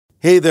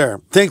Hey there.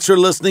 Thanks for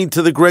listening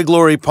to the Greg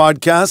Laurie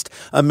Podcast,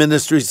 a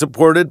ministry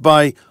supported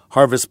by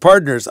Harvest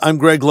Partners. I'm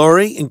Greg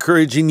Laurie,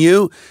 encouraging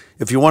you,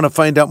 if you want to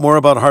find out more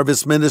about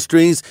Harvest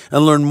Ministries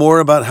and learn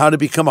more about how to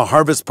become a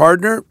Harvest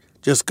Partner,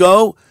 just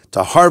go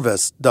to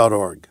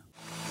harvest.org.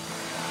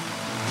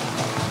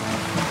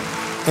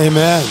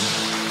 Amen.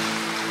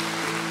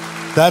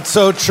 That's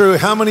so true.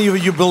 How many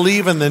of you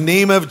believe in the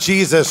name of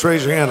Jesus?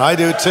 Raise your hand. I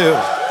do too.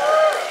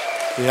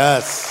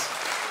 Yes.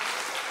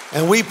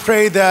 And we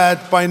pray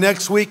that by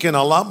next weekend,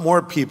 a lot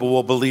more people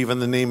will believe in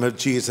the name of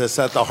Jesus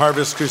at the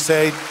Harvest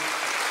Crusade.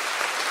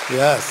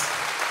 Yes.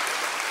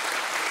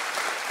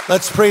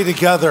 Let's pray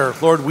together.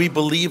 Lord, we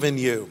believe in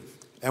you,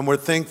 and we're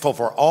thankful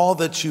for all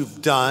that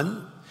you've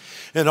done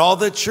and all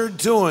that you're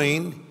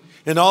doing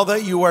and all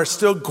that you are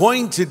still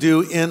going to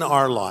do in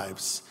our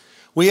lives.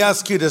 We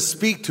ask you to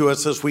speak to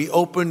us as we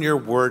open your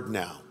word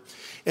now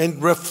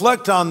and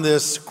reflect on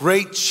this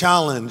great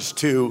challenge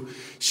to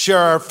share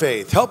our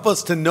faith. Help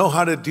us to know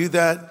how to do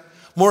that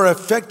more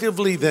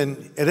effectively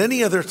than at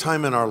any other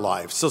time in our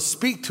lives. So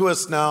speak to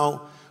us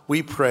now,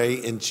 we pray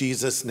in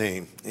Jesus'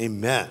 name.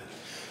 Amen.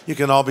 You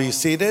can all be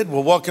seated.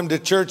 Well, welcome to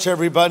church,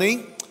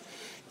 everybody.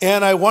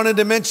 And I wanted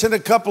to mention a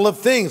couple of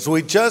things.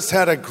 We just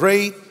had a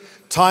great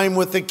time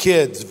with the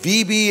kids,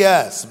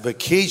 VBS,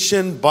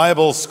 Vacation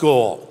Bible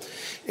School.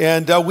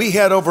 And we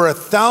had over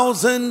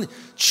 1,000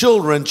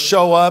 children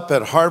show up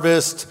at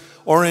Harvest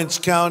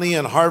Orange County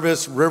and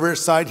Harvest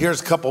Riverside.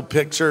 Here's a couple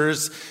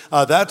pictures.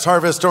 That's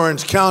Harvest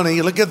Orange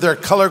County. Look at their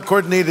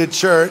color-coordinated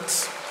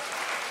shirts.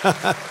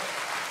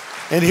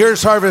 And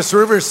here's Harvest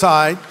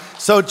Riverside.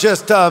 So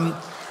just,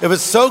 it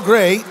was so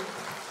great.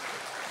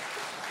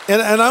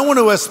 And I want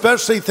to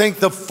especially thank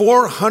the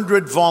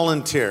 400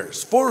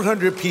 volunteers.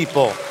 400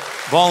 people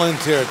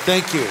volunteered.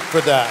 Thank you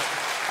for that.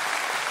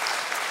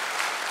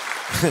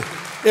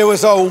 It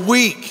was a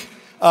week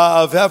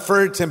of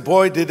effort, and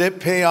boy, did it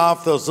pay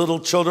off. Those little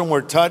children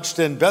were touched,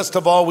 and best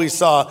of all, we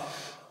saw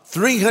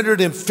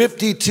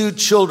 352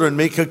 children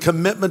make a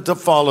commitment to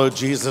follow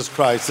Jesus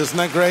Christ. Isn't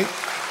that great?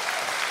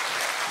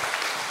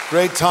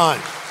 Great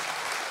time.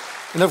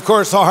 And of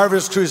course, our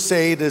Harvest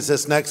Crusade is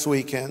this next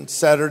weekend,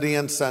 Saturday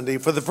and Sunday,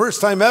 for the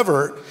first time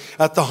ever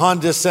at the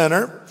Honda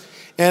Center.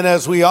 And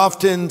as we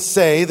often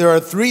say, there are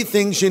three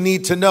things you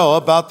need to know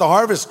about the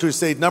Harvest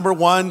Crusade. Number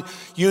one,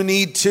 you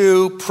need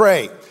to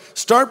pray.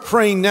 Start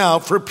praying now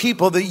for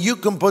people that you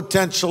can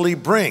potentially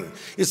bring.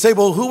 You say,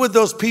 well, who would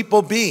those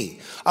people be?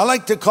 I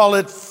like to call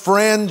it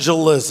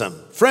frangelism.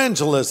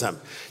 Frangelism.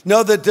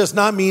 No, that does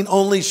not mean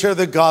only share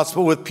the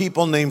gospel with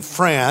people named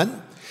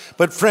Fran,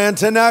 but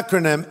Fran's an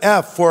acronym.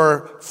 F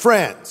for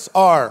friends,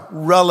 R,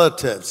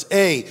 relatives,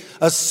 A,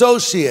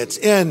 associates,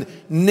 and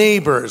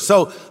neighbors.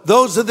 So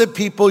those are the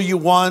people you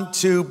want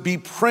to be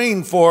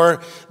praying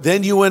for,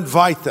 then you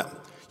invite them.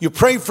 You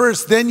pray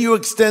first, then you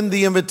extend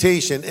the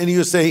invitation, and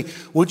you say,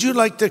 would you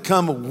like to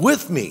come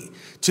with me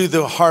to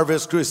the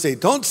Harvest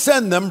Crusade? Don't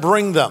send them,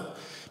 bring them.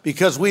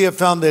 Because we have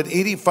found that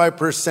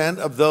 85%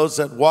 of those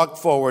that walk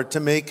forward to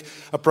make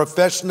a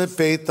profession of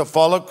faith to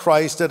follow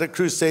Christ at a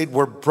crusade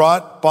were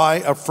brought by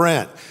a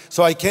friend.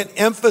 So I can't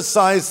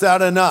emphasize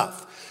that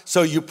enough.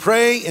 So you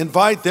pray,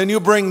 invite, then you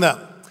bring them.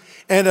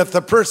 And if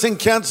the person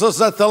cancels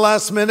at the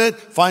last minute,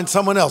 find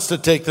someone else to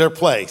take their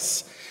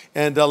place.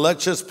 And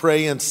let's just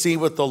pray and see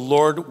what the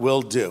Lord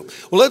will do.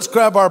 Well, let's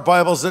grab our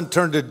Bibles and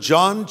turn to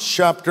John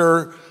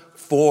chapter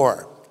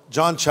 4.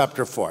 John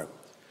chapter 4.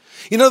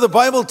 You know, the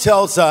Bible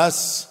tells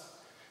us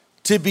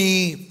to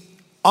be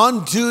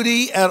on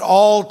duty at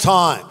all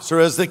times,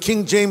 or as the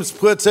King James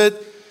puts it,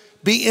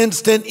 be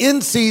instant in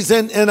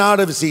season and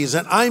out of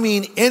season. I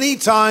mean,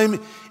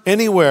 anytime,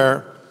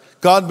 anywhere,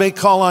 God may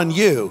call on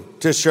you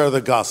to share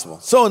the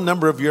gospel. So a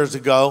number of years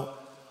ago,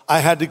 I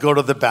had to go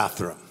to the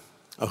bathroom.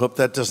 I hope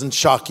that doesn't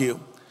shock you,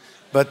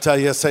 but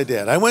yes, I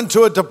did. I went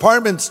to a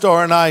department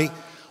store and I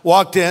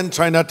walked in,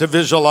 trying not to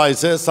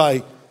visualize this.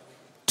 I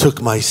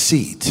took my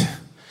seat.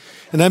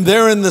 And I'm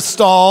there in the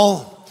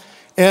stall,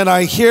 and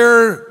I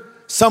hear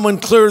someone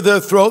clear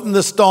their throat in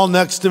the stall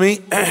next to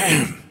me.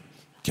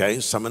 Okay,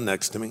 someone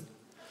next to me.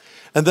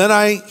 And then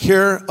I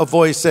hear a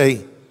voice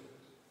say,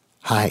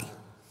 hi.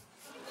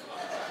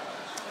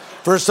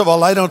 First of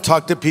all, I don't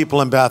talk to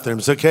people in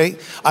bathrooms, okay?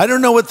 I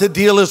don't know what the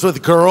deal is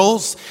with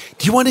girls.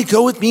 Do you want to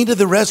go with me to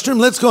the restroom?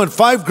 Let's go. And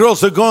 5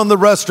 girls will go in the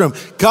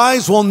restroom.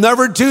 Guys will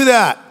never do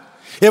that.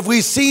 If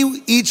we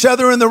see each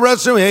other in the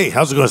restroom, hey,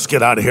 how's it going? Let's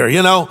get out of here,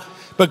 you know?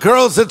 But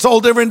girls, it's a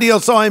whole different deal.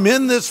 So I'm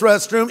in this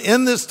restroom,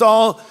 in this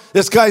stall.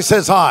 This guy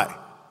says hi. I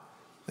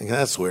think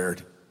that's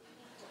weird.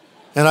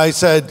 And I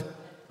said,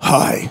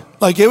 hi.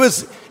 Like it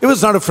was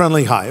not a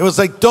friendly hi. It was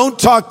like, don't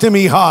talk to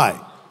me, hi.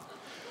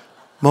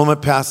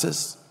 Moment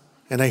passes.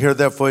 And I hear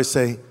that voice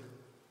say,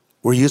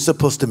 were you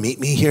supposed to meet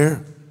me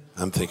here?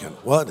 I'm thinking,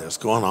 what is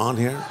going on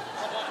here?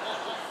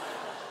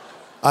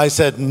 I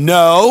said,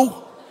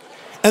 no.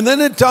 And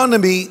then it dawned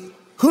on me,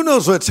 who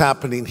knows what's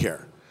happening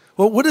here?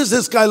 Well, what is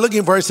this guy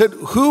looking for? I said,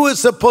 who is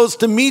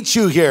supposed to meet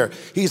you here?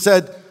 He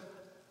said,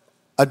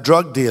 a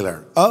drug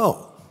dealer.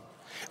 Oh.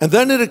 And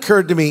then it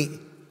occurred to me,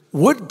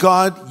 would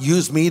God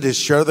use me to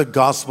share the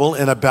gospel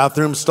in a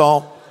bathroom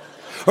stall?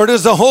 Or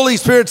does the Holy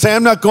Spirit say,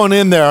 I'm not going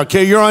in there,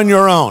 okay, you're on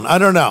your own? I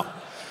don't know.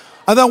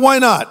 I thought, why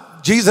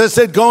not? Jesus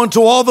said, go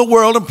into all the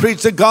world and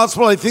preach the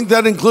gospel. I think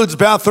that includes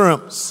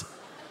bathrooms.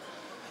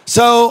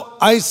 So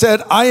I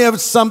said, I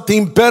have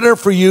something better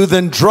for you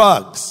than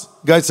drugs.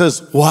 Guy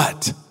says,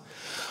 what?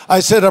 I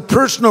said, a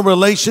personal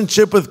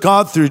relationship with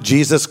God through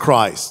Jesus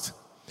Christ.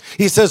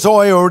 He says, oh,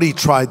 I already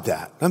tried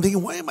that. I'm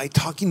thinking, why am I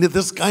talking to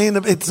this guy?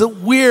 It's so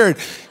weird.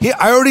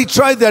 I already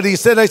tried that. I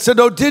said,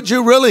 oh, did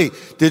you really?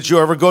 Did you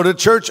ever go to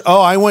church?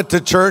 Oh, I went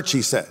to church,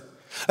 he said.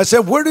 I said,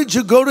 where did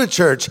you go to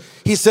church?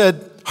 He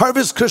said,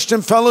 Harvest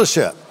Christian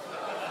Fellowship.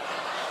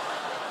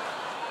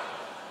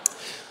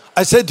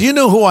 I said, do you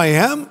know who I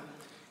am?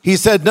 He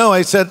said, no.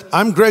 I said,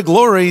 I'm Greg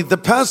Laurie, the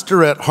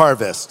pastor at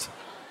Harvest.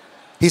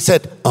 He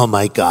said, oh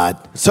my God.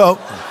 So,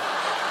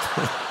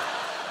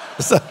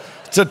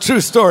 it's a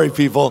true story,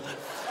 people.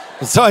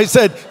 So I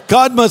said,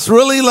 God must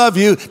really love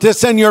you to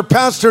send your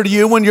pastor to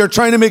you when you're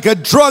trying to make a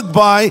drug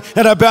buy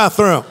at a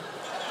bathroom.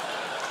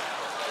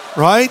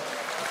 Right?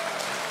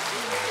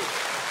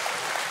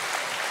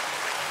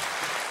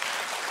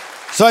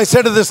 So I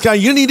said to this guy,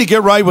 you need to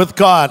get right with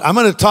God. I'm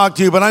going to talk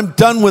to you, but I'm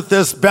done with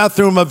this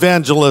bathroom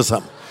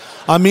evangelism.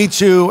 I'll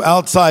meet you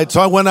outside.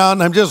 So I went out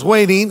and I'm just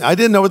waiting. I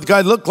didn't know what the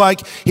guy looked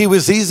like. He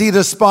was easy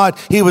to spot.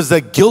 He was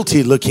the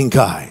guilty looking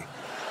guy.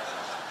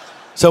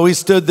 So we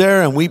stood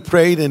there and we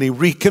prayed and he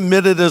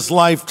recommitted his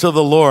life to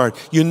the Lord.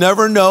 You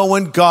never know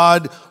when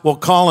God will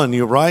call on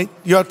you, right?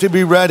 You have to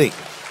be ready.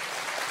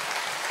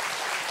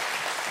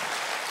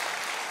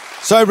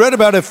 So I read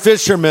about a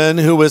fisherman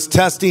who was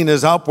testing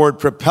his outboard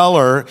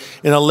propeller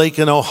in a lake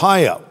in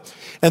Ohio.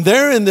 And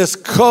there in this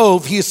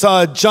cove, he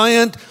saw a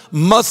giant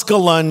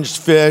muskellunge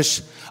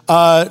fish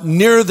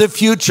near the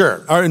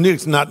future, or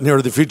not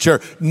near the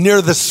future,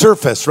 near the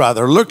surface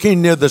rather,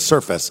 lurking near the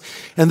surface.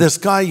 And this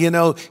guy,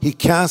 he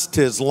cast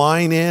his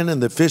line in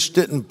and the fish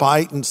didn't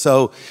bite. And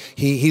so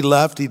he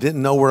left. He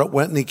didn't know where it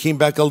went. And he came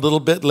back a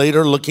little bit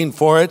later looking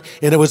for it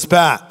and it was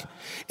back.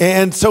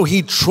 And so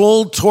he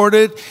trolled toward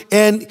it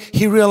and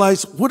he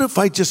realized, what if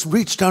I just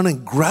reach down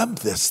and grab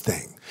this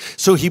thing?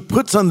 So he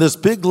puts on this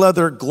big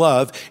leather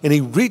glove and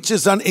he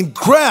reaches down and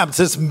grabs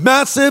this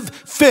massive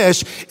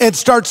fish and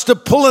starts to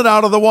pull it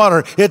out of the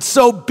water. It's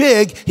so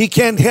big, he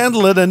can't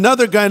handle it.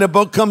 Another guy in a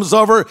boat comes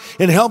over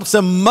and helps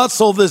him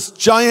muscle this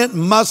giant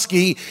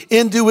muskie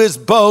into his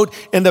boat.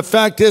 And the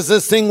fact is,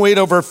 this thing weighed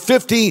over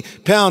 50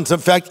 pounds. In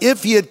fact,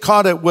 if he had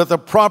caught it with a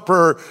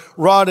proper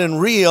rod and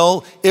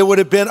reel, it would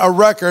have been a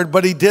record,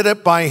 but he did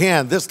it by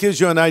hand. This gives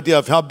you an idea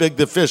of how big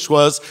the fish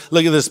was.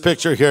 Look at this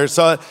picture here.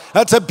 So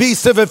that's a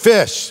beast of a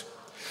fish.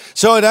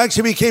 So it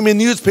actually became a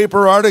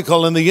newspaper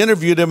article and they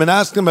interviewed him and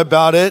asked him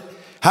about it.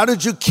 How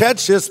did you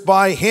catch this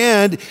by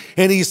hand?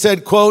 And he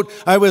said, quote,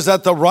 I was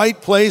at the right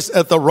place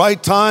at the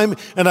right time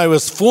and I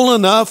was fool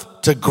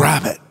enough to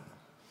grab it.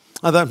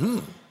 I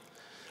thought,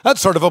 that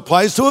sort of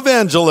applies to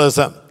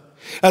evangelism.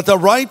 At the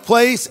right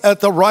place at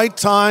the right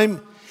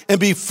time and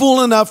be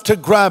fool enough to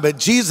grab it.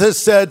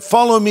 Jesus said,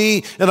 follow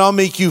me and I'll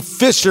make you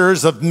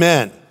fishers of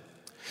men.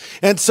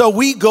 And so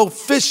we go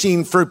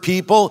fishing for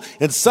people,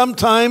 and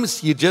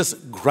sometimes you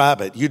just grab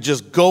it. You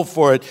just go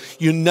for it.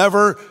 You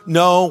never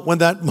know when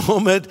that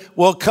moment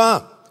will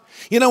come.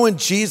 When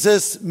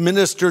Jesus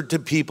ministered to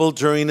people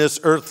during his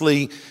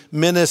earthly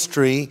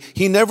ministry,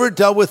 he never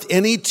dealt with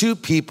any two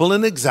people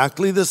in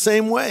exactly the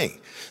same way.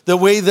 The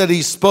way that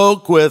he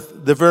spoke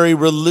with the very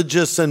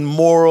religious and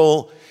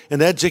moral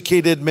and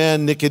educated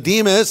man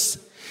Nicodemus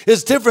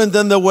is different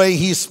than the way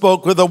he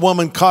spoke with a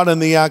woman caught in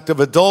the act of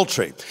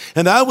adultery.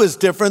 And that was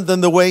different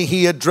than the way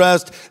he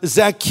addressed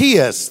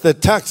Zacchaeus, the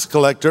tax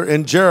collector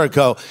in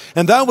Jericho.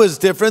 And that was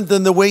different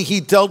than the way he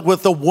dealt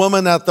with the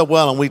woman at the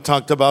well. And we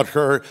talked about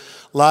her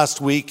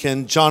last week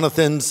in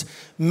Jonathan's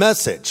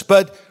message.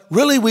 But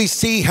really we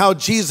see how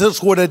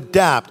Jesus would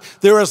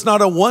adapt. There is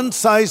not a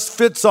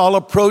one-size-fits-all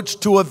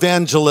approach to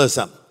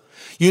evangelism.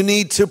 You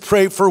need to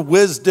pray for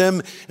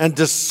wisdom and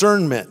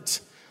discernment.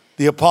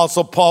 The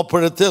Apostle Paul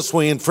put it this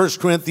way in 1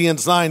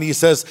 Corinthians 9. He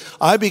says,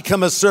 I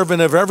become a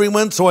servant of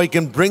everyone so I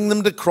can bring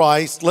them to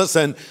Christ.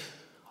 Listen,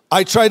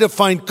 I try to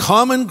find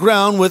common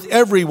ground with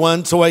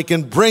everyone so I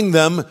can bring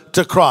them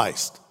to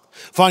Christ.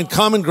 Find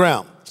common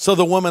ground. So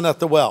the woman at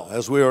the well,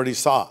 as we already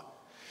saw,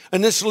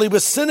 initially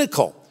was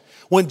cynical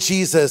when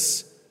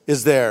Jesus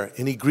is there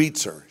and he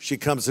greets her. She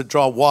comes to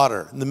draw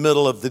water in the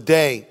middle of the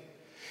day.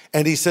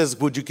 And he says,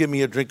 would you give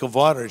me a drink of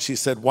water? She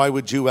said, why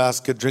would you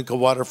ask a drink of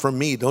water from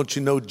me? Don't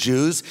you know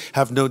Jews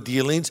have no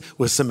dealings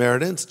with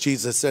Samaritans?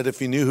 Jesus said,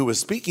 if you knew who was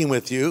speaking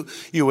with you,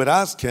 you would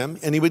ask him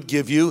and he would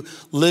give you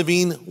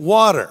living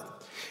water.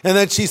 And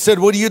then she said,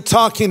 what are you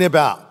talking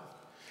about?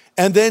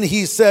 And then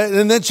he said,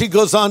 and then she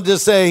goes on to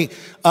say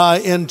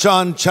in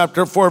John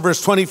chapter 4,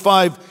 verse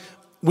 25,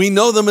 we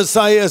know the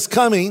Messiah is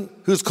coming,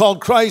 who's called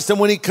Christ. And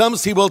when he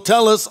comes, he will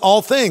tell us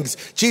all things.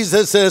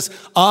 Jesus says,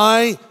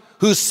 I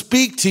who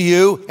speak to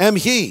you am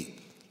he.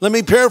 Let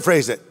me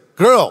paraphrase it.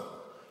 Girl,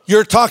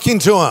 you're talking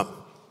to him.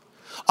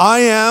 I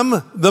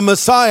am the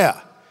Messiah.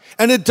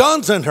 And it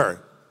dawns on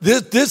her.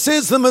 This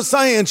is the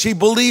Messiah. And she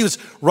believes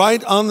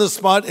right on the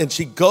spot. And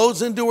she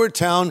goes into her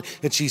town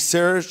and she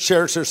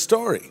shares her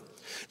story.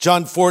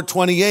 John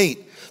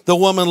 4:28. The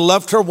woman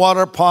left her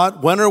water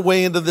pot, went her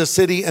way into the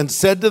city, and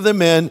said to the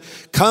men,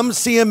 "Come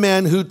see a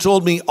man who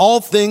told me all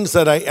things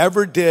that I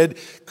ever did.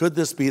 Could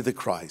this be the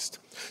Christ?"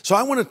 So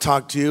I want to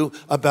talk to you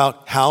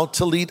about how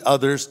to lead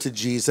others to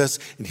Jesus.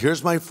 And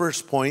here's my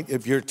first point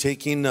if you're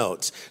taking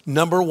notes.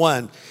 Number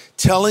one,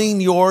 telling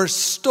your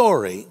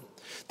story,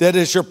 that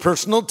is your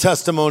personal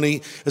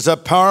testimony, is a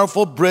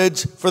powerful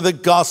bridge for the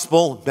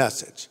gospel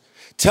message.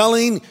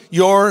 Telling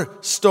your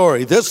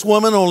story. This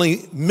woman,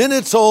 only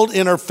minutes old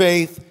in her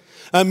faith,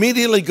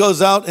 immediately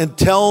goes out and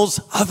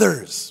tells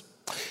others.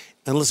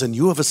 And listen,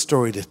 you have a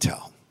story to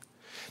tell.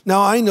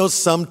 Now, I know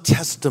some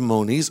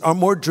testimonies are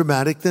more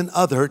dramatic than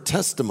other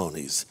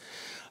testimonies.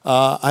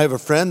 I have a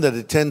friend that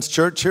attends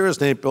church here. His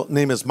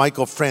name is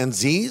Michael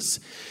Franzese.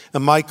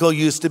 And Michael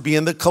used to be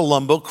in the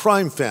Colombo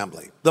crime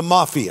family, the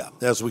mafia,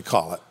 as we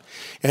call it.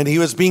 And he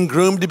was being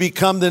groomed to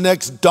become the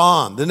next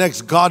Don, the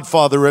next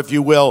godfather, if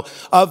you will,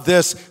 of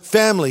this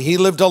family. He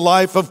lived a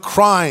life of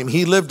crime.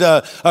 He lived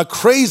a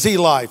crazy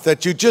life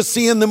that you just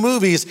see in the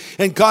movies.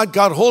 And God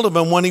got hold of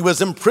him when he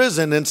was in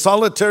prison in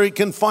solitary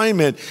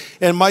confinement.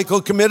 And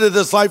Michael committed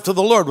his life to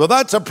the Lord. Well,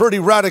 that's a pretty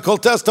radical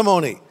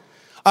testimony.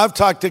 I've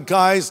talked to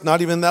guys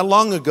not even that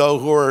long ago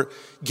who are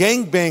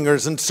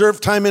gangbangers and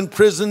served time in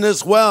prison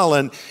as well.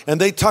 And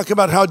they talk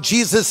about how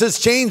Jesus has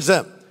changed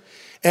them.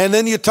 And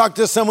then you talk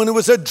to someone who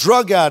was a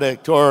drug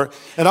addict or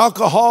an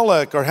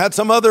alcoholic or had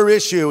some other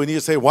issue, and you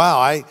say, wow,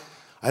 I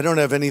don't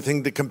have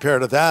anything to compare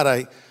to that.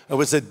 I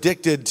was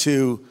addicted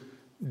to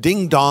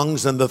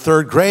ding-dongs in the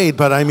third grade,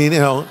 but I mean,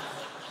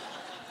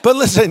 But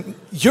listen,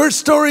 your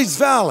story's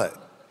valid.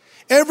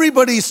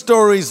 Everybody's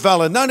story's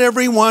valid. Not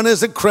everyone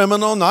is a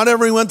criminal. Not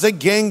everyone's a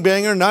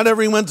gangbanger. Not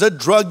everyone's a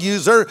drug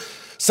user.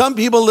 Some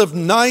people live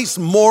nice,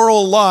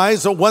 moral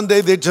lives, but one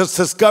day they just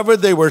discovered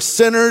they were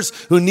sinners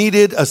who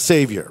needed a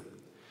savior.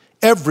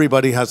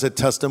 Everybody has a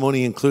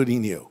testimony,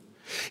 including you.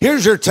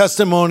 Here's your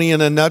testimony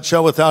in a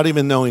nutshell without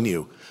even knowing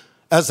you.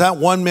 As that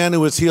one man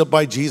who was healed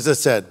by Jesus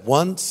said,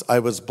 "Once I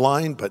was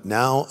blind, but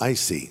now I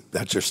see."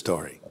 That's your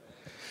story.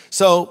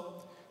 So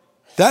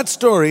that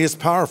story is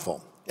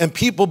powerful. And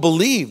people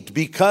believed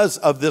because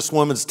of this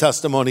woman's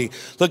testimony.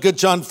 Look at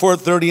John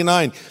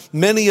 4:39.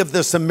 Many of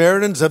the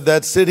Samaritans of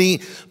that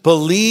city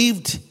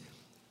believed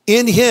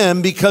in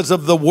him because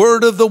of the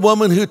word of the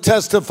woman who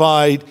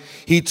testified,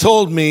 "He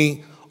told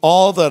me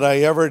all that I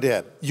ever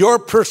did." Your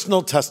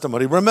personal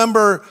testimony.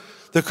 Remember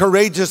the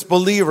courageous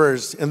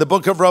believers in the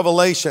book of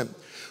Revelation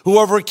who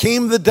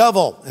overcame the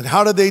devil. And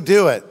how did they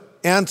do it?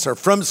 Answer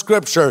from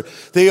Scripture.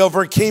 They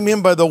overcame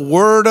him by the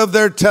word of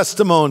their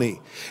testimony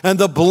and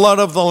the blood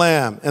of the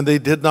Lamb. And they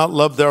did not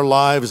love their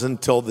lives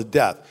until the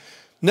death.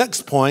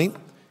 Next point,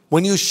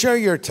 when you share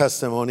your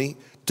testimony,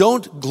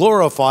 don't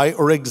glorify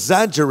or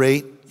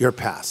exaggerate your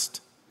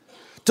past.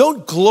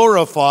 Don't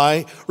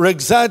glorify or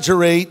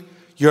exaggerate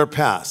your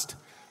past.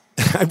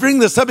 I bring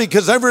this up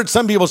because I've heard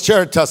some people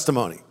share a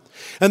testimony.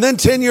 And then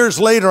 10 years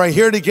later, I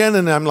hear it again,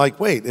 and I'm like,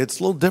 wait, it's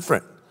a little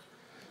different.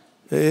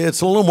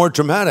 It's a little more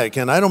dramatic,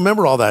 and I don't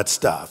remember all that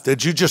stuff.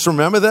 Did you just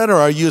remember that, or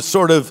are you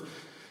sort of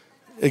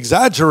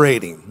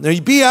exaggerating? Now, you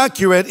be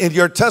accurate in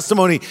your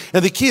testimony,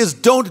 and the key is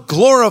don't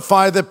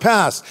glorify the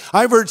past.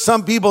 I've heard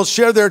some people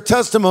share their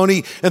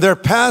testimony, and their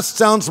past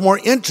sounds more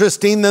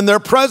interesting than their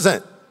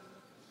present.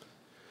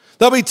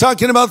 They'll be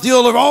talking about the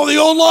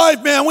old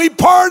life, man. We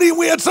partied,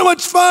 we had so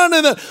much fun,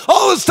 and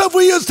all the stuff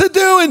we used to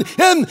do,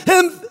 and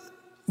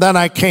then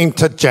I came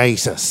to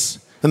Jesus.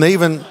 And they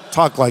even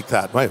talk like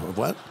that. Wait,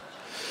 what?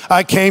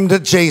 I came to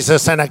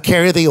Jesus, and I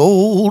carry the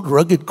old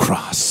rugged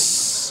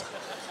cross.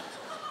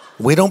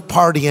 We don't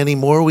party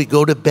anymore. We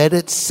go to bed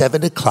at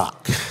 7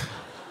 o'clock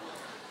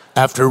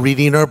after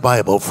reading our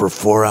Bible for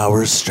 4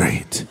 hours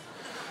straight.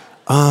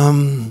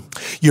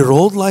 Your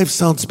old life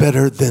sounds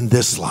better than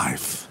this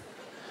life.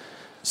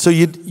 So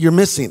you're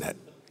missing it.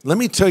 Let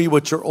me tell you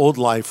what your old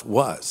life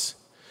was.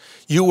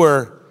 You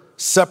were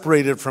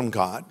separated from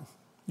God.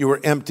 You were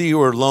empty. You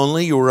were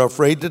lonely. You were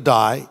afraid to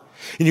die.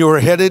 And you were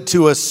headed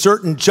to a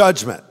certain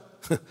judgment.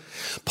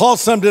 Paul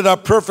summed it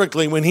up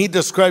perfectly when he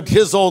described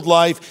his old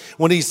life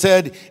when he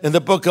said in the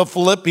book of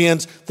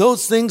Philippians,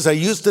 "Those things I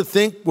used to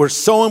think were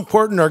so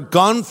important are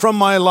gone from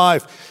my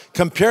life.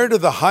 Compared to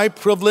the high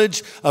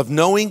privilege of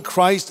knowing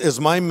Christ as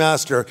my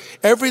master,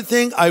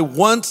 everything I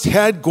once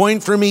had going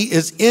for me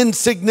is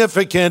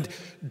insignificant,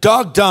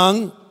 dog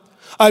dung.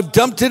 I've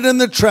dumped it in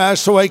the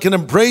trash so I can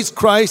embrace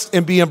Christ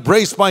and be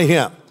embraced by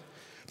him."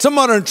 It's a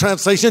modern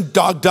translation,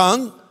 dog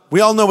dung. We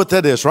all know what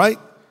that is, right?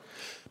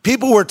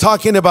 People were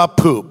talking about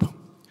poop.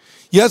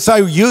 Yes, I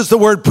use the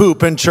word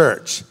poop in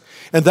church.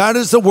 And that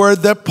is the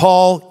word that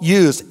Paul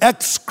used,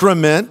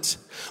 excrement.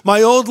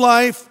 My old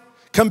life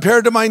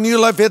compared to my new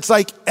life, it's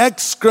like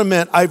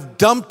excrement. I've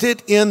dumped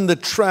it in the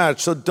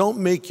trash. So don't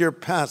make your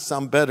past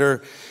sound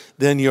better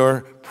than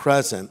your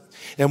present.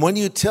 And when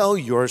you tell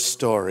your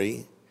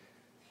story,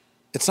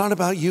 it's not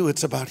about you,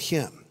 it's about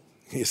him.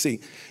 You see,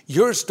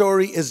 your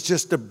story is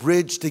just a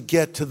bridge to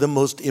get to the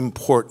most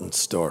important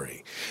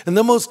story. And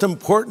the most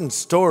important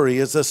story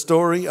is the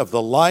story of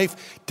the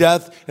life,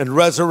 death, and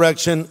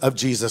resurrection of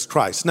Jesus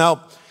Christ.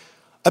 Now,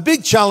 a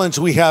big challenge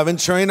we have in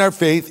sharing our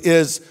faith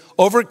is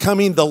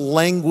overcoming the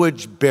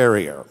language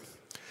barrier.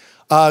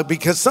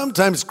 Because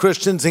sometimes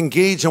Christians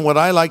engage in what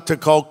I like to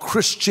call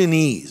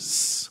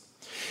Christianese.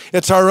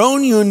 It's our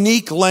own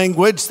unique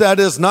language that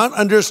is not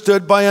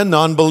understood by a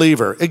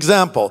non-believer.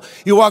 Example,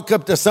 you walk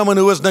up to someone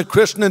who isn't a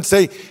Christian and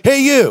say,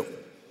 "Hey you,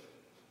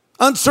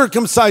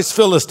 uncircumcised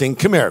Philistine,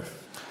 come here.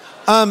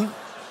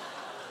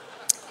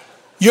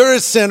 You're a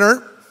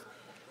sinner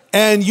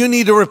and you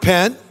need to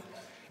repent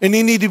and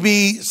you need to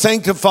be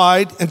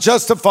sanctified and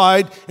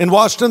justified and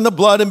washed in the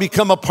blood and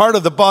become a part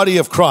of the body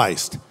of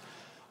Christ."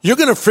 You're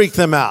going to freak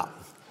them out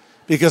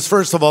because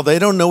first of all, they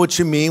don't know what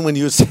you mean when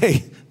you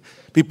say,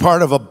 be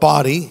part of a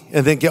body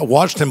and then get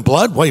washed in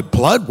blood? Wait,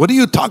 blood? What are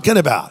you talking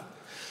about?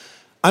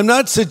 I'm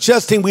not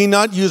suggesting we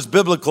not use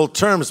biblical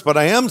terms, but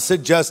I am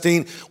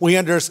suggesting we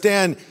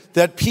understand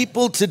that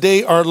people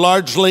today are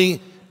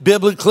largely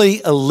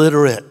biblically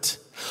illiterate.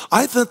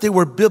 I thought they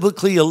were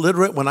biblically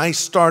illiterate when I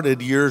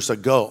started years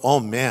ago. Oh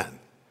man,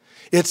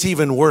 it's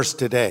even worse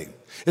today.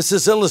 This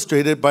is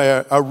illustrated by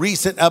a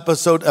recent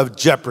episode of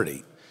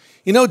Jeopardy.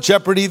 You know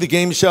Jeopardy, the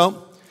game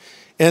show?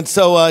 And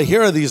so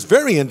here are these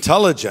very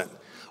intelligent,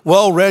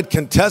 well-read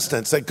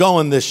contestants that go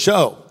on this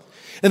show.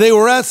 And they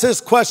were asked this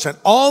question.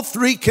 All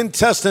three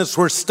contestants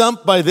were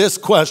stumped by this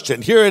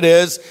question. Here it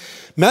is.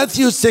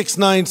 Matthew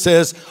 6:9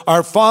 says,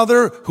 "Our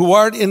Father who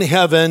art in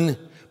heaven,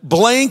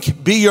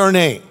 blank be your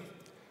name."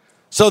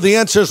 So the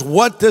answer is,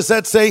 what does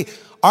that say?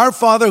 Our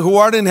Father who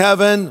art in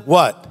heaven,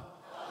 what?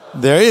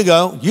 There you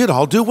go. You'd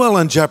all do well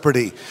on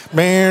Jeopardy.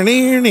 I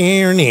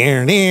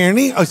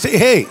say,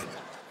 hey.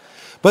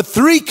 But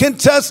three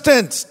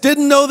contestants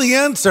didn't know the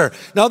answer.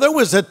 Now, there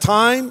was a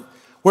time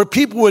where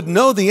people would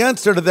know the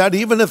answer to that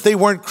even if they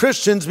weren't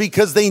Christians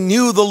because they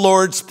knew the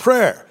Lord's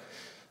Prayer.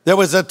 There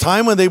was a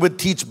time when they would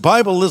teach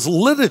Bible as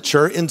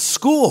literature in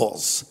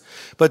schools.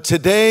 But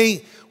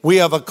today, we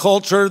have a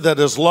culture that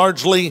is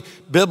largely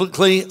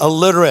biblically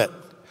illiterate.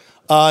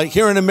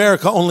 Here in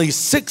America, only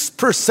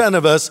 6%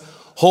 of us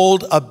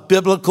hold a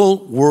biblical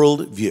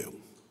worldview.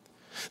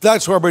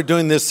 That's why we're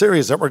doing this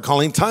series that we're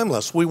calling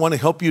Timeless. We want to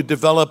help you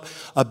develop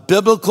a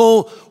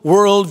biblical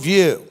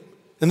worldview.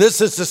 And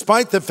this is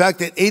despite the fact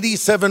that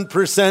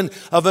 87%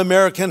 of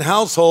American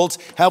households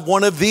have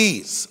one of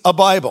these, a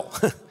Bible.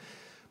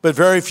 But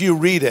very few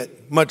read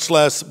it, much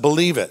less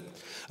believe it.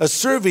 A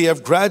survey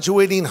of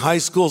graduating high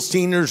school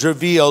seniors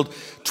revealed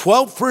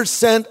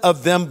 12%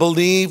 of them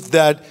believe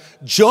that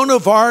Joan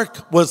of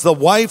Arc was the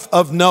wife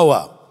of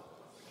Noah.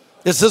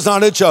 This is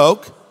not a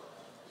joke.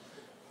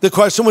 The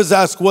question was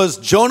asked, was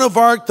Joan of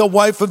Arc the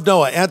wife of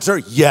Noah? Answer,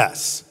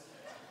 yes.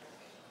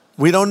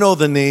 We don't know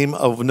the name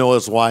of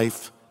Noah's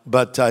wife,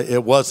 but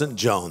it wasn't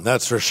Joan,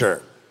 that's for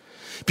sure.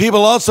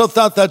 People also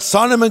thought that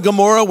Sodom and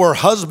Gomorrah were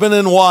husband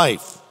and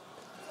wife.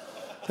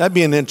 That'd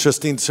be an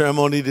interesting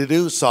ceremony to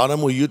do.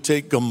 Sodom, will you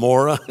take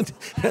Gomorrah?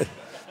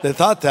 They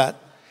thought that.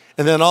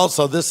 And then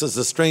also, this is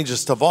the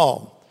strangest of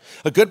all.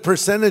 A good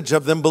percentage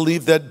of them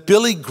believe that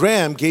Billy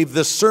Graham gave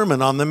this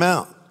Sermon on the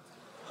Mount.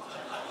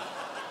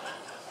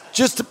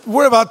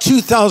 We're about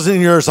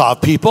 2,000 years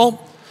off,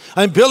 people.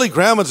 I mean, Billy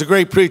Graham was a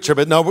great preacher,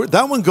 but no,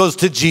 that one goes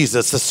to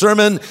Jesus, the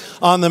Sermon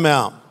on the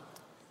Mount.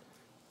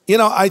 You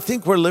know, I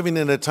think we're living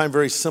in a time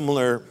very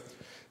similar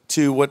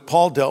to what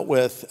Paul dealt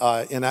with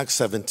in Acts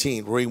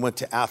 17, where he went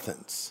to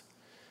Athens,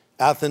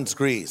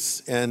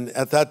 Greece. And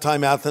at that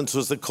time, Athens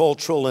was the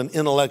cultural and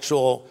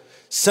intellectual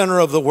center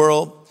of the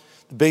world,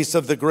 the base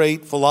of the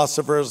great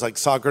philosophers like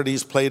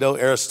Socrates, Plato,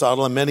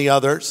 Aristotle, and many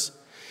others.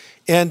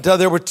 And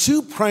there were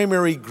two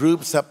primary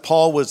groups that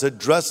Paul was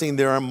addressing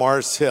there on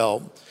Mars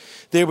Hill.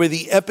 They were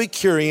the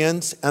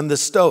Epicureans and the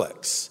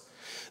Stoics.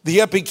 The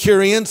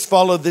Epicureans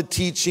followed the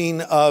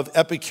teaching of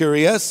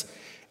Epicurus,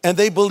 and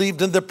they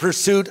believed in the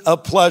pursuit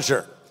of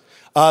pleasure.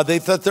 They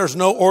thought there's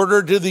no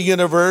order to the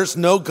universe,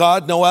 no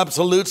God, no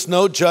absolutes,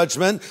 no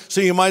judgment,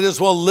 so you might as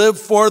well live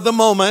for the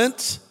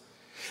moment.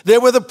 They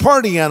were the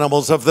party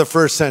animals of the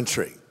first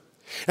century.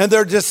 And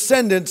their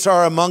descendants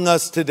are among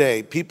us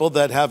today, people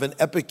that have an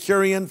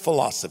Epicurean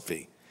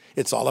philosophy.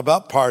 It's all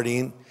about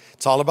partying.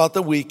 It's all about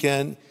the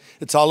weekend.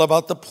 It's all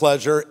about the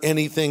pleasure.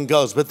 Anything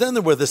goes. But then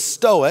there were the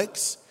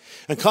Stoics.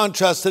 In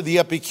contrast to the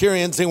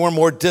Epicureans, they were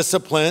more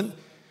disciplined,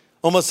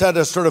 almost had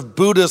a sort of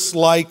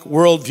Buddhist-like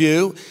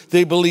worldview.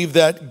 They believed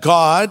that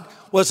God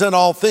was in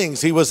all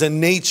things. He was in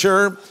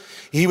nature.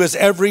 He was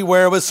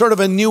everywhere. It was sort of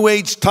a New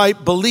Age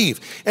type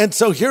belief. And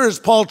so here is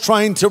Paul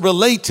trying to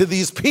relate to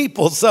these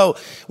people. So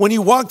when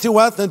you walk through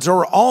Athens, there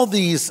were all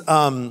these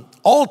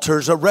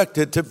altars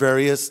erected to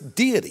various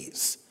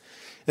deities.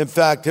 In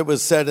fact, it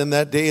was said in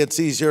that day, it's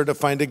easier to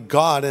find a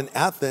god in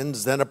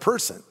Athens than a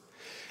person.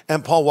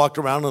 And Paul walked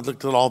around and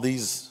looked at all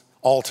these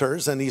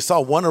altars, and he saw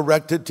one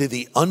erected to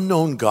the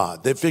unknown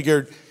God. They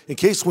figured, in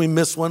case we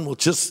miss one,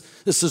 this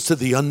is to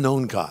the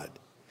unknown God.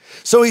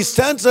 So he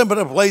stands up in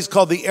a place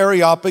called the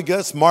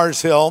Areopagus,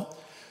 Mars Hill,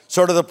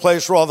 sort of the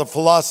place where all the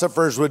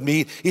philosophers would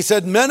meet. He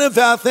said, men of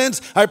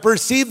Athens, I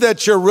perceive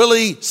that you're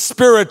really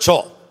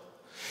spiritual.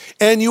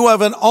 And you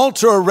have an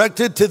altar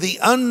erected to the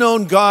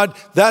unknown God.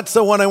 That's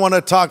the one I want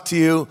to talk to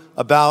you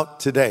about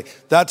today.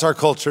 That's our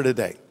culture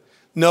today.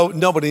 No,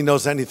 nobody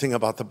knows anything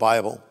about the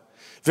Bible.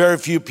 Very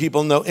few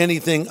people know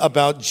anything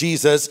about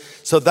Jesus.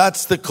 So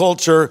that's the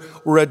culture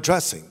we're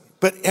addressing.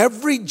 But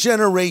every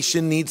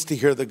generation needs to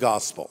hear the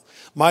gospel.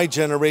 My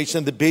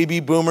generation, the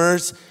baby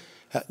boomers,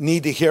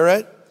 need to hear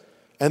it.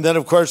 And then,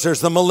 of course,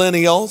 there's the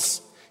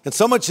millennials. And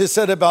so much is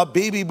said about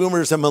baby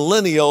boomers and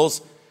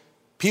millennials,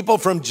 people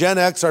from Gen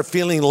X are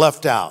feeling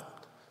left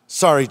out.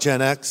 Sorry,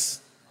 Gen X,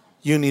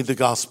 you need the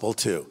gospel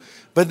too.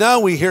 But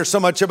now we hear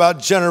so much about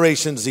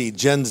Generation Z,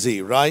 Gen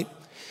Z, right?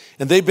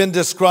 And they've been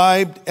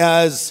described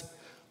as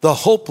the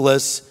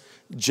hopeless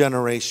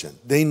generation.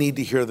 They need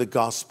to hear the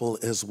gospel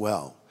as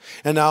well.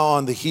 And now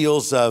on the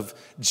heels of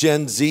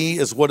Gen Z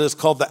is what is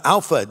called the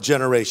Alpha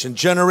generation,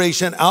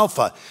 Generation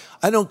Alpha.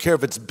 I don't care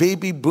if it's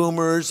baby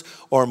boomers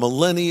or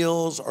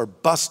millennials or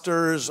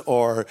busters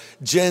or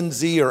Gen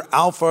Z or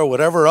Alpha or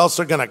whatever else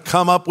they're going to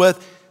come up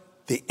with.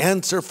 The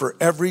answer for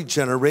every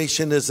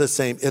generation is the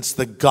same. It's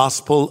the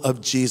gospel of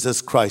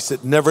Jesus Christ.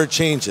 It never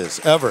changes,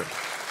 ever.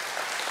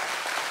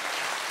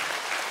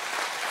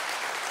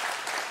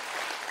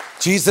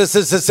 Jesus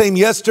is the same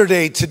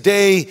yesterday,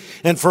 today,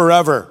 and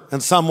forever.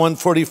 And Psalm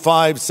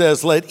 145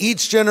 says, let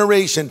each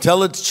generation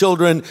tell its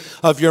children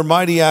of your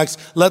mighty acts.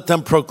 Let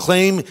them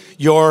proclaim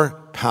your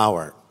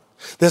power.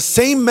 The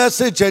same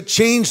message that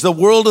changed the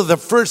world of the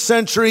first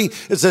century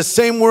is the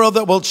same world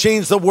that will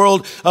change the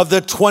world of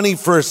the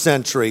 21st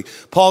century.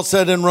 Paul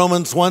said in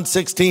Romans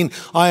 1:16,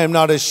 I am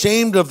not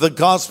ashamed of the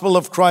gospel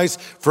of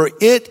Christ, for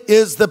it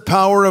is the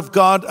power of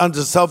God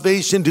unto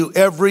salvation to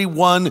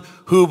everyone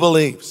who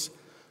believes.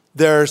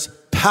 There's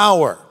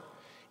power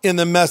in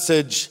the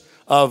message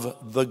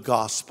of the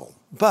gospel.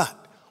 But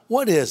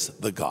what is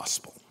the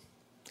gospel?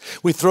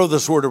 We throw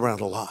this word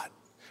around a lot.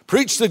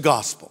 Preach the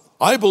gospel.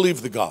 I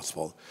believe the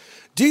gospel.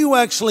 Do you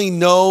actually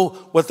know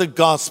what the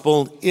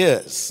gospel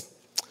is?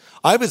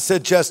 I would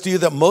suggest to you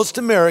that most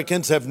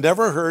Americans have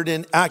never heard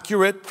an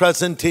accurate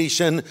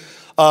presentation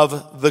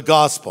of the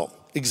gospel.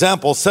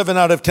 Example, 7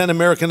 out of 10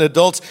 American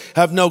adults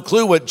have no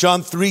clue what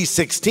John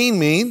 3:16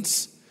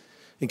 means.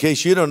 In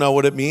case you don't know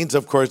what it means,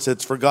 of course,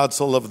 it's for God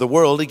so loved the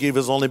world, he gave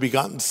his only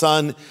begotten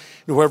son, and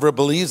whoever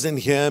believes in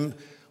him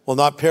will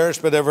not perish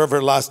but have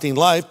everlasting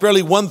life.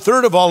 Barely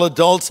 1/3 of all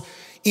adults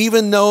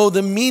even know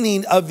the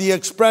meaning of the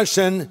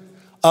expression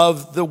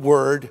of the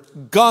word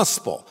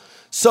gospel.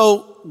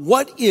 So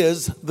what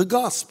is the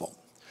gospel?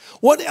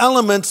 What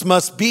elements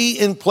must be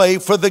in play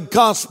for the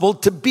gospel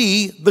to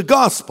be the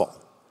gospel?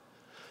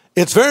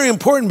 It's very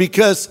important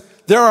because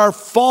there are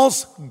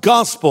false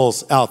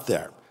gospels out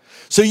there.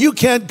 So you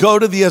can't go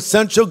to the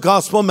essential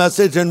gospel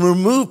message and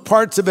remove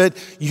parts of it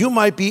you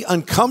might be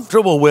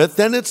uncomfortable with,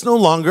 then it's no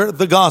longer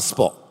the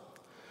gospel.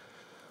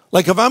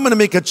 Like if I'm going to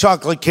make a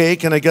chocolate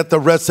cake and I get the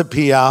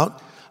recipe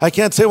out, I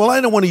can't say, well, I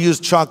don't want to use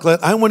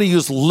chocolate. I want to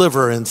use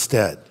liver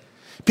instead.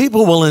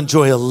 People will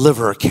enjoy a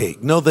liver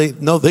cake. No,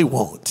 they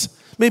won't.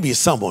 Maybe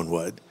someone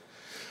would.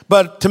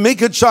 But to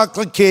make a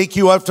chocolate cake,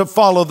 you have to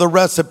follow the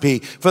recipe.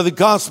 For the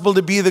gospel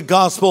to be the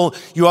gospel,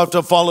 you have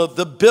to follow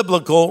the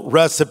biblical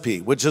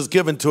recipe, which is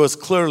given to us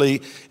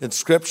clearly in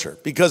Scripture.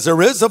 Because there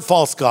is a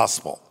false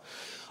gospel.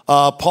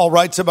 Paul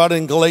writes about it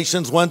in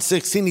Galatians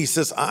 1:16. He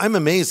says, I'm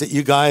amazed that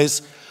you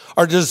guys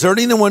are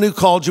deserting the one who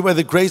called you by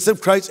the grace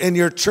of Christ, and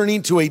you're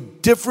turning to a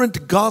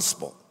different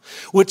gospel,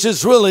 which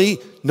is really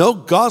no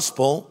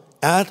gospel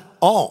at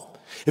all.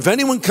 If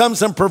anyone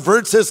comes and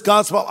perverts this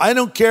gospel, I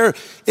don't care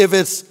if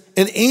it's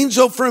an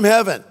angel from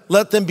heaven,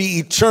 let them be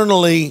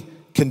eternally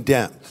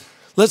condemned.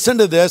 Listen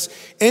to this.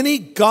 Any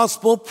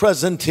gospel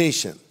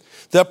presentation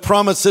that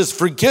promises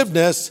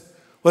forgiveness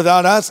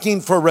without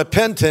asking for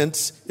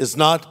repentance is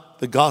not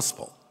the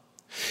gospel.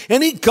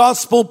 Any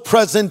gospel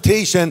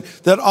presentation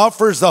that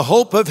offers the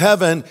hope of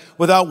heaven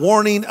without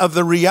warning of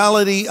the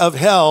reality of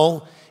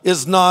hell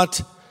is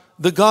not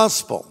the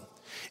gospel.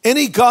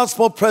 Any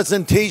gospel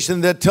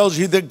presentation that tells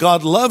you that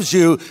God loves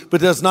you but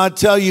does not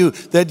tell you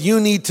that you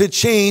need to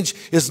change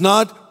is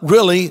not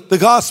really the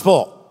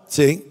gospel.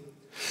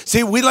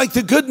 See, we like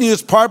the good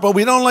news part, but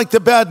we don't like the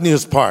bad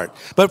news part.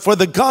 But for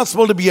the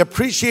gospel to be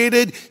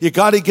appreciated, you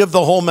got to give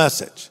the whole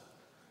message.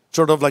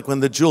 Sort of like when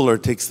the jeweler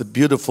takes the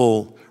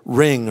beautiful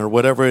ring or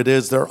whatever it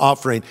is they're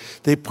offering,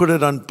 they put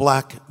it on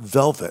black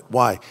velvet.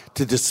 Why?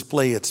 To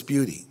display its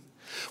beauty.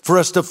 For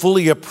us to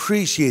fully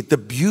appreciate the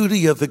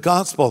beauty of the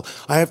gospel,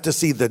 I have to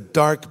see the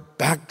dark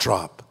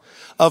backdrop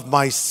of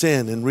my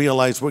sin and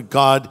realize what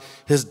God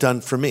has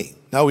done for me.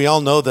 Now, we all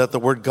know that the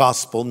word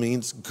gospel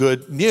means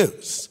good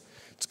news.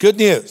 It's good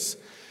news.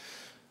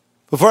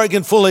 Before I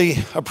can fully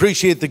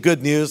appreciate the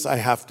good news, I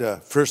have to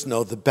first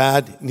know the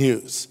bad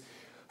news.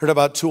 Heard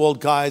about 2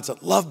 old guys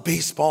that love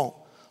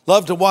baseball,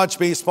 love to watch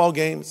baseball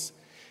games.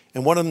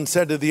 And one of them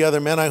said to the other,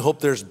 man, I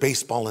hope there's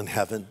baseball in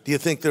heaven. Do you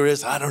think there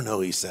is? I don't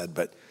know, he said,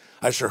 but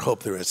I sure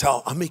hope there is.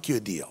 Hell, I'll make you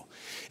a deal.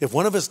 If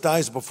one of us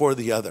dies before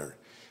the other,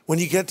 When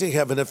you get to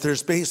heaven, if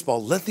there's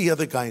baseball, let the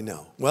other guy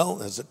know.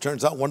 Well, as it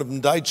turns out, one of them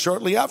died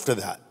shortly after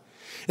that.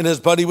 And his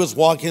buddy was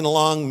walking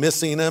along,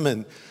 missing him,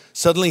 and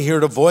suddenly he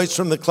heard a voice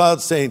from the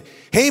clouds saying,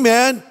 "Hey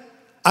man,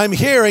 I'm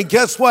here, and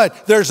guess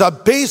what? There's a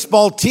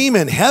baseball team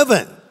in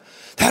heaven."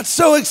 That's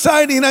so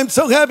exciting. I'm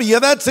so happy. Yeah,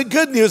 that's the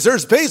good news.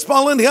 There's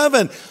baseball in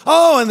heaven.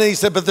 Oh, and then he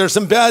said, but there's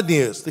some bad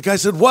news. The guy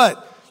said,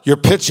 what? You're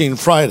pitching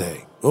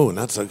Friday. Oh,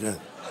 not so good.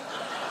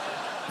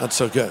 Not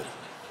so good.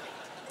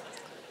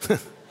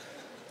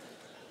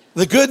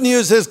 The good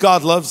news is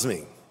God loves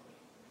me.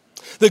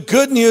 The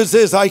good news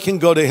is I can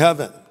go to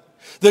heaven.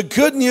 The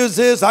good news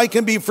is I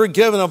can be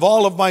forgiven of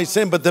all of my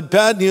sin. But the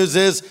bad news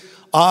is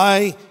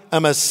I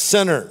am a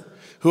sinner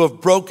who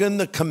have broken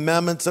the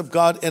commandments of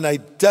God, and I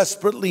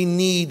desperately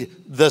need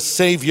the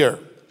Savior.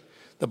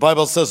 The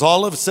Bible says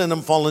all have sinned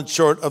and fallen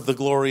short of the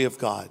glory of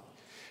God.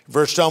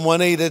 1 John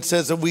 1:8, it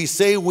says, if we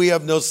say we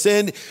have no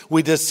sin,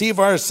 we deceive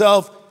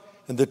ourselves,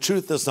 and the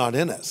truth is not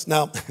in us.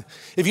 Now,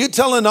 if you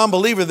tell a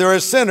non-believer they're a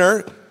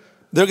sinner,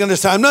 they're going to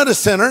say, I'm not a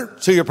sinner,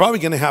 so you're probably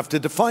going to have to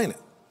define it.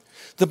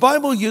 The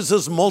Bible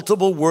uses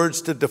multiple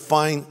words to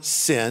define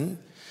sin,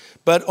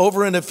 but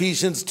over in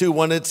Ephesians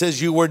 2:1, it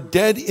says, you were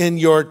dead in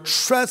your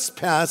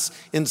trespass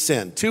in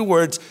sin. 2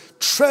 words,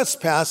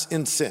 trespass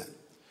in sin.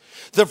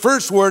 The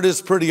first word is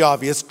pretty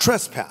obvious,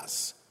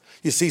 trespass.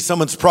 You see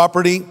someone's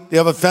property, they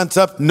have a fence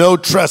up, no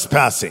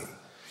trespassing.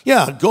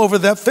 Yeah, go over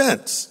that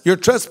fence, you're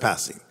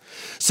trespassing.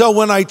 So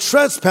when I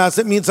trespass,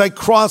 it means I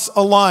cross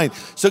a line.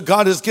 So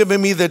God has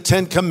given me the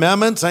 10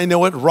 commandments. I know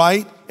what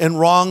right and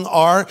wrong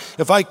are.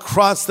 If I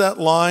cross that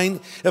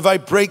line, if I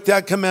break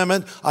that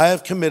commandment, I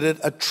have committed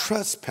a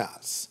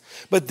trespass.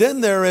 But then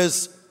there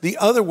is the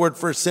other word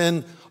for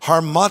sin,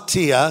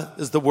 harmatia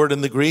is the word in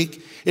the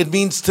Greek. It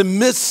means to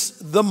miss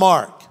the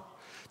mark.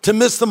 To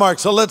miss the mark.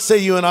 So let's say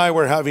you and I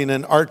were having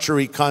an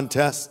archery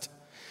contest,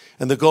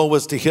 and the goal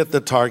was to hit the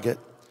target.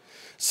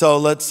 So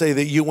let's say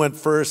that you went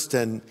first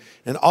and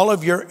all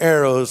of your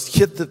arrows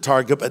hit the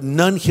target, but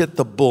none hit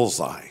the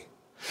bullseye.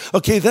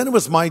 Okay, then it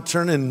was my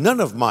turn, and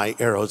none of my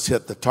arrows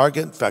hit the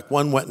target. In fact,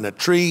 one went in a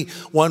tree,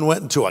 one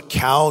went into a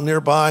cow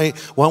nearby,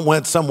 one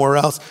went somewhere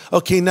else.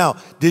 Okay, now,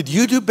 did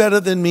you do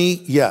better than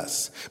me?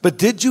 Yes. But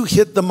did you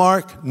hit the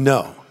mark?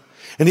 No.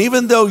 And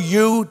even though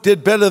you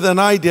did better than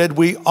I did,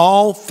 we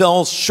all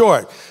fell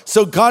short.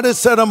 So God has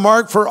set a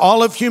mark for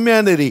all of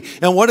humanity.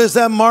 And what is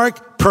that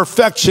mark?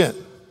 Perfection.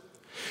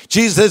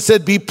 Jesus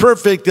said, be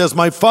perfect as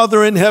my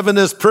Father in heaven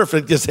is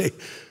perfect. You say,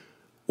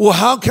 well,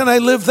 how can I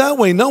live that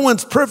way? No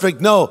one's perfect.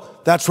 No,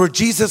 that's where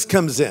Jesus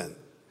comes in.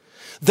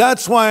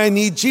 That's why I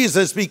need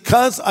Jesus,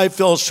 because I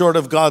fell short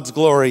of God's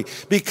glory,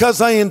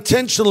 because I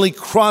intentionally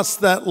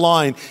crossed that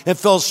line and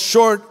fell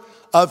short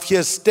of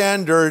his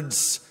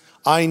standards.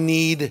 I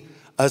need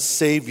a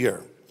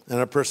Savior. And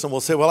a person will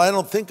say, well, I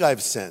don't think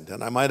I've sinned.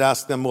 And I might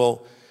ask them,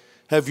 well,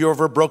 have you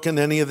ever broken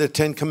any of the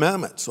 10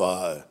 commandments?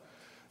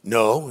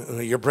 No,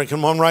 you're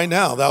breaking one right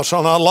now. Thou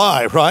shalt not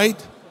lie,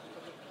 right?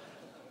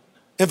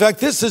 In fact,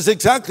 this is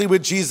exactly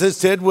what Jesus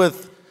did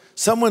with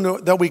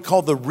someone that we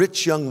call the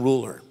rich young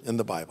ruler in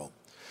the Bible.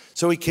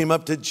 So he came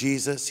up to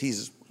Jesus.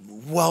 He's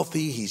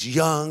wealthy, he's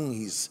young,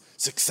 he's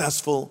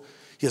successful.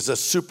 He has a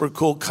super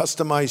cool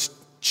customized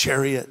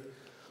chariot,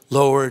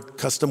 lowered,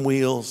 custom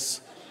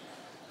wheels,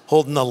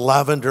 holding a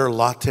lavender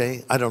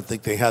latte. I don't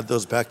think they had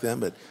those back then,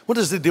 but what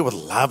does it do with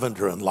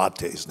lavender and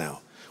lattes now?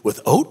 With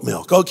oat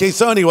milk. Okay,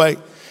 so anyway,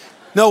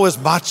 no, it was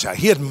matcha.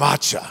 He had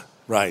matcha,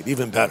 right,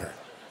 even better.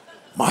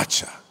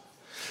 Matcha.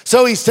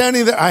 So he's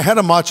standing there. I had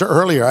a matcha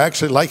earlier. I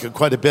actually like it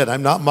quite a bit.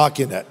 I'm not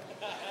mocking it.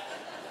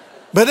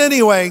 But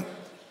anyway,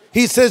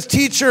 he says,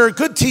 teacher,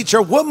 good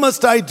teacher, what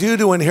must I do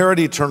to inherit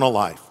eternal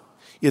life?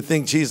 You'd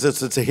think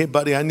Jesus would say, hey,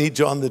 buddy, I need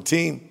you on the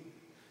team.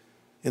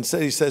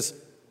 Instead, he says,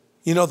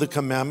 you know the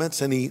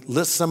commandments? And he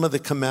lists some of the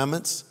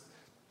commandments.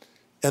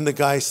 And the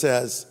guy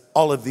says,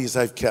 all of these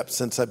I've kept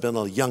since I've been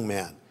a young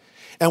man.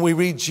 And we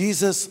read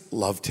Jesus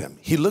loved him.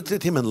 He looked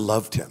at him and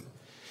loved him.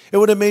 It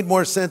would have made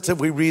more sense if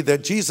we read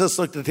that Jesus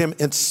looked at him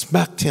and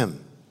smacked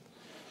him.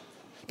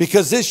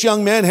 Because this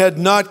young man had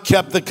not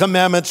kept the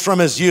commandments from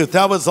his youth.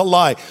 That was a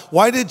lie.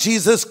 Why did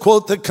Jesus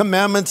quote the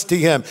commandments to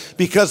him?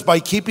 Because by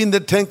keeping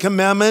the 10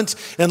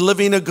 commandments and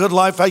living a good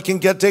life, I can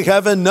get to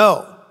heaven?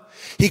 No.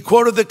 He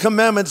quoted the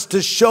commandments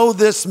to show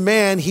this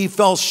man he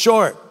fell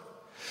short.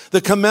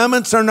 The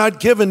commandments are not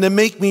given to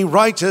make me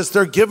righteous.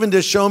 They're given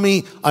to show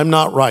me I'm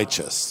not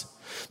righteous.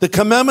 The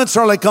commandments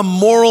are like a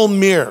moral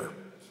mirror.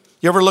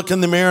 You ever look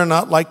in the mirror and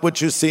not like what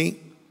you see?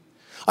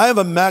 I have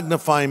a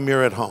magnifying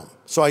mirror at home.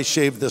 So I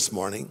shaved this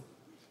morning.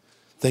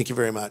 Thank you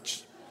very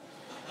much.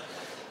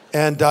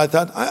 And I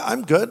thought,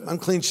 I'm good. I'm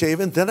clean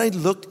shaven. Then I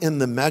looked in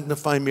the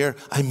magnifying mirror.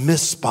 I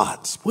missed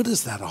spots. What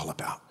is that all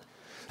about?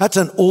 That's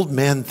an old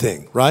man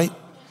thing, right?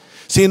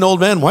 See an old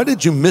man, why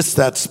did you miss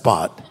that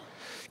spot?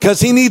 Because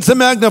he needs a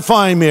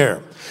magnifying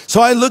mirror. So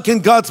I look in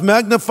God's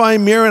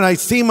magnifying mirror and I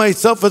see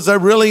myself as I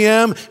really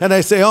am. And I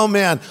say, oh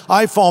man,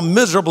 I fall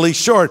miserably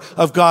short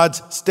of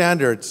God's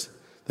standards.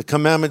 The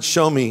commandments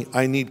show me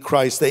I need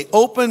Christ. They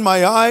open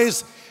my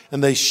eyes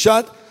and they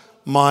shut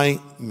my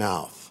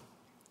mouth.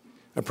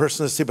 A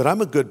person will say, but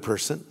I'm a good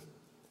person.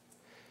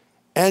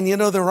 And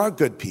there are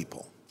good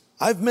people.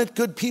 I've met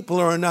good people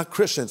who are not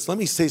Christians. Let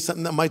me say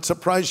something that might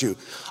surprise you.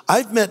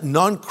 I've met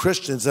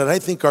non-Christians that I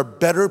think are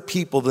better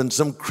people than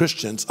some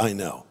Christians I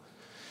know.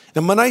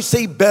 And when I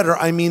say better,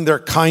 I mean they're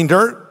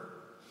kinder,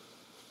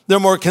 they're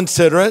more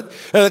considerate,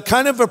 and the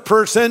kind of a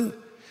person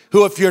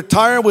who, if your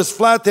tire was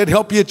flat, they'd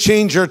help you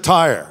change your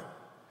tire.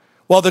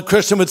 While the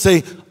Christian would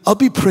say, I'll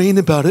be praying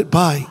about it,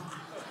 bye.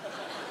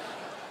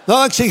 They'll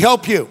actually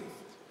help you.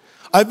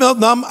 I've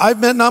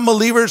met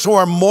non-believers who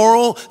are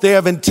moral, they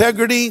have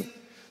integrity,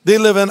 they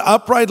live an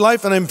upright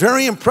life, and I'm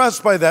very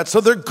impressed by that.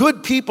 So they're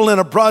good people in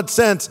a broad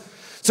sense.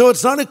 So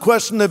it's not a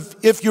question of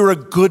if you're a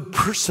good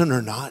person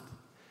or not.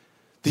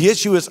 The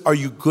issue is, are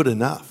you good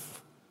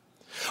enough?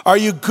 Are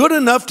you good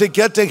enough to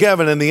get to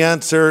heaven? And the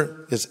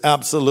answer is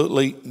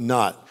absolutely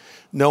not.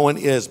 No one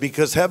is,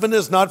 because heaven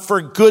is not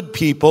for good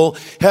people.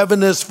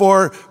 Heaven is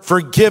for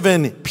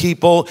forgiven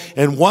people.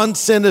 And one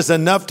sin is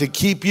enough to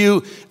keep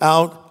you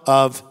out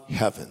of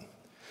heaven.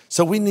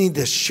 So we need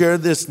to share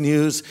this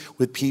news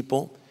with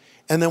people.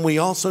 And then we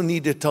also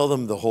need to tell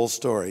them the whole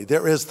story.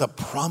 There is the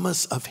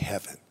promise of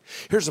heaven.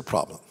 Here's a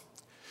problem.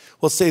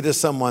 We'll say to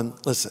someone,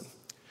 listen,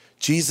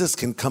 Jesus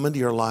can come into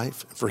your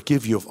life and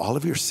forgive you of all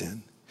of your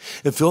sin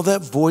and fill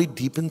that void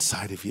deep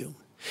inside of you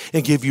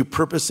and give you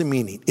purpose and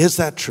meaning. Is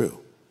that true?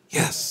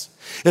 Yes.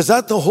 Is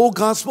that the whole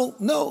gospel?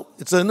 No,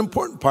 it's an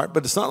important part,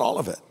 but it's not all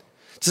of it.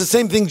 It's the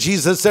same thing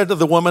Jesus said to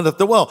the woman at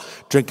the well.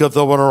 Drink of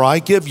the water I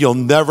give, you'll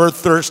never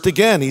thirst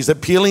again. He's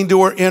appealing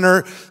to her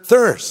inner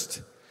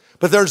thirst.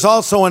 But there's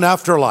also an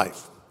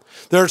afterlife.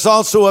 There's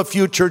also a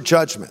future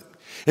judgment.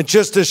 And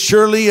just as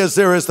surely as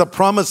there is the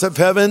promise of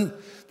heaven,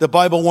 the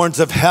Bible warns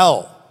of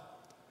hell.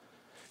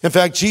 In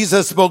fact,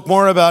 Jesus spoke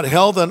more about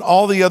hell than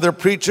all the other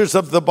preachers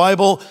of the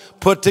Bible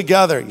put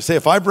together. You say,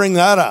 if I bring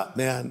that up,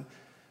 man,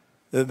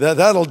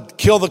 that'll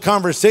kill the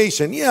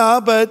conversation. Yeah,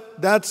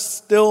 but that's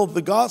still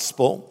the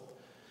gospel.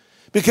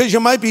 Because you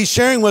might be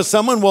sharing with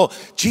someone, well,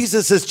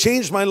 Jesus has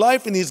changed my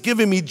life and he's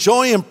given me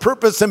joy and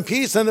purpose and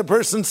peace. And the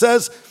person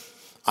says,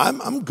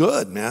 I'm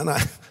good, man.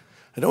 I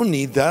don't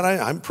need that.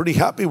 I'm pretty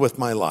happy with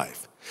my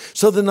life.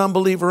 So the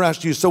non-believer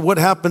asks you, so what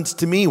happens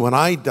to me when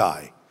I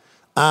die?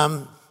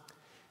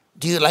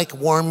 Do you like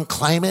warm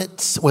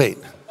climates? Wait,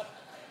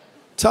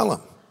 tell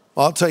him.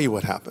 Well, I'll tell you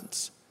what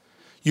happens.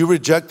 You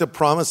reject the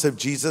promise of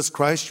Jesus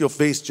Christ, you'll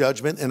face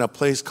judgment in a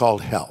place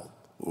called hell.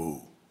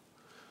 Ooh,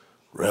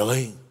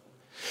 really?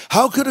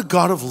 How could a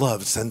God of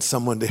love send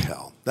someone to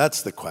hell?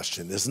 That's the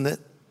question, isn't it?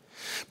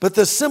 But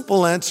the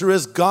simple answer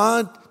is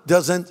God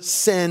doesn't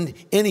send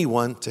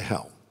anyone to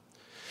hell.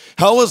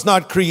 Hell was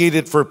not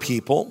created for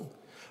people.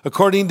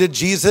 According to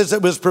Jesus,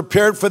 it was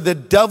prepared for the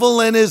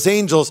devil and his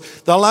angels.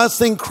 The last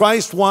thing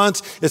Christ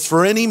wants is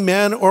for any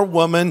man or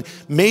woman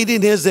made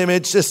in his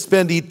image to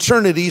spend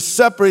eternity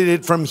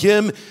separated from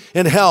him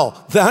in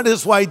hell. That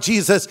is why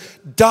Jesus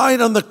died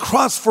on the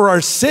cross for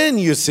our sin,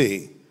 you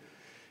see.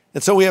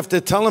 And so we have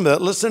to tell him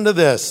that. Listen to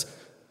this.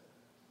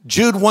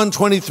 Jude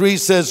 1:23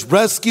 says,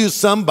 rescue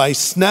some by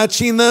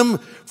snatching them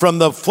from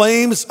the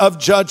flames of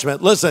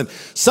judgment. Listen,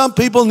 some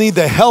people need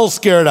the hell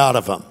scared out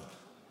of them.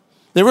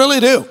 They really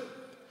do.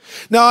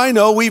 Now, I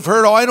know we've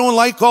heard, I don't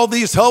like all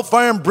these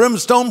hellfire and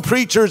brimstone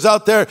preachers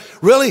out there.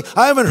 Really,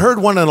 I haven't heard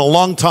one in a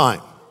long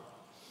time.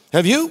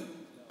 Have you?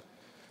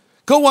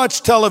 Go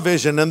watch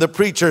television and the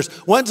preachers.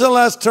 When's the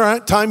last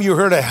time you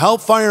heard a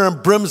hellfire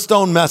and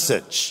brimstone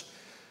message?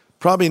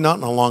 Probably not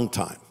in a long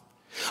time.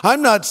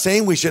 I'm not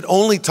saying we should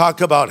only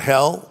talk about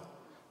hell.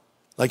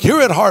 Like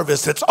here at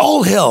Harvest, it's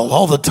all hell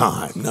all the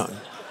time. No.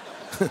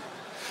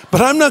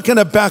 But I'm not going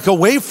to back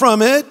away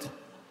from it.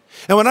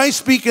 And when I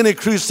speak in a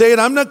crusade,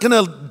 I'm not going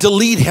to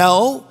delete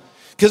hell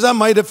because I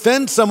might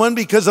offend someone,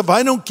 because if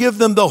I don't give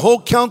them the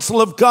whole counsel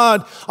of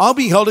God, I'll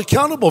be held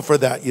accountable for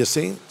that, you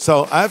see.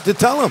 So I have to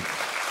tell them.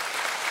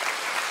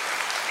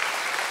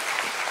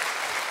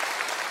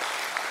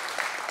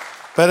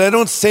 But I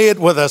don't say it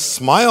with a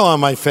smile on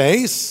my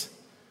face.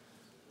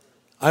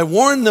 I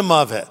warn them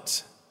of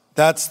it.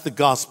 That's the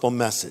gospel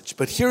message.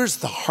 But here's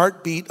the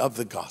heartbeat of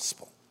the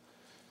gospel.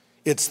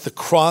 It's the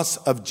cross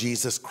of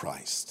Jesus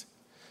Christ.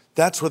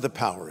 That's where the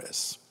power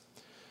is.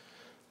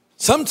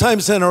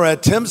 Sometimes in our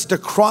attempts to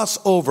cross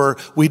over,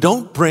 we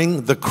don't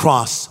bring the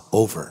cross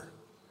over.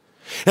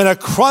 And a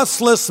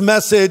crossless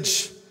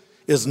message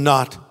is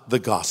not the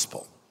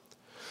gospel.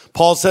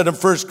 Paul said in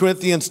 1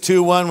 Corinthians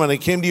 2:1, when I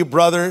came to you,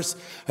 brothers,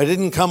 I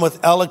didn't come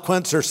with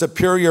eloquence or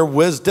superior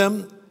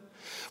wisdom,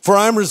 for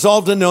I am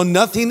resolved to know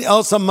nothing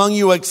else among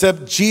you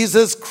except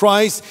Jesus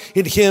Christ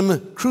and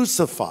him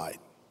crucified.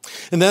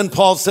 And then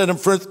Paul said in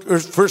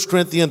 1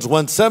 Corinthians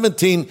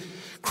 1:17,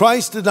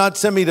 Christ did not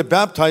send me to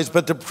baptize,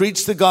 but to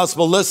preach the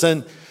gospel.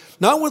 Listen,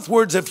 not with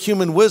words of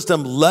human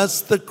wisdom,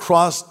 lest the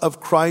cross of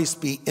Christ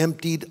be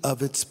emptied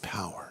of its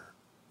power.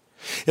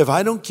 If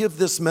I don't give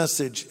this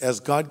message as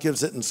God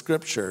gives it in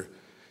Scripture,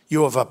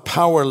 you have a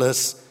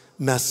powerless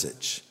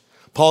message.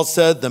 Paul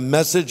said, the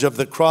message of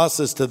the cross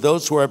is to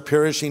those who are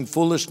perishing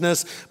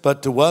foolishness,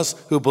 but to us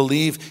who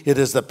believe it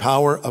is the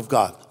power of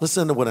God.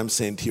 Listen to what I'm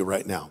saying to you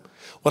right now.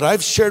 What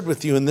I've shared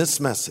with you in this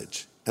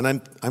message,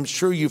 and I'm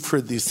sure you've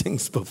heard these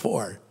things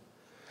before,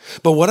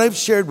 but what I've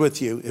shared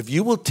with you, if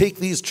you will take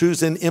these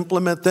truths and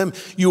implement them,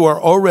 you are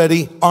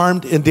already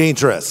armed and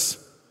dangerous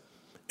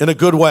in a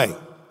good way.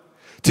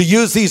 To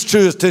use these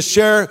truths to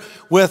share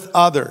with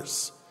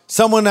others.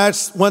 Someone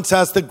once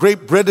asked the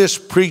great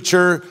British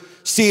preacher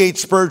C.H.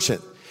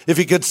 Spurgeon, if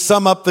he could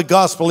sum up the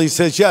gospel, he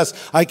says, yes,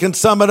 I can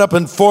sum it up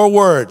in 4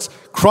 words.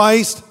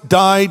 Christ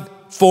died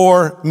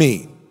for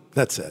me.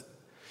 That's it.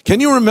 Can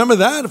you remember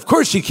that? Of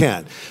course you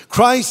can.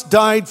 Christ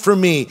died for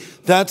me.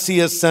 That's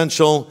the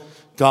essential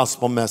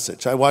gospel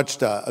message. I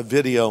watched a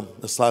video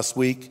this last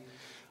week.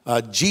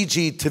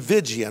 Gigi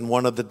Tavigian,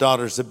 one of the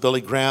daughters of Billy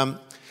Graham,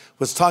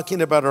 was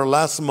talking about her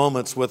last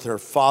moments with her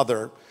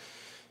father.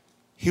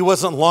 He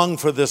wasn't long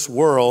for this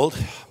world.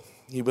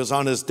 He was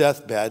on his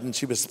deathbed, and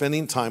she was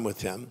spending time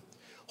with him,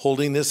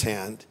 holding his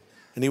hand,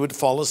 and he would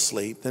fall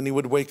asleep. Then he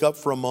would wake up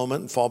for a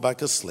moment and fall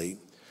back asleep.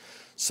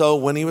 So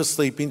when he was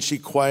sleeping, she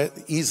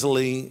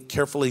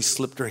carefully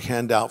slipped her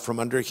hand out from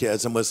under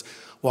his and was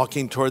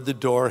walking toward the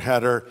door,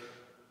 had her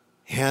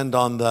hand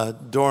on the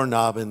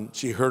doorknob, and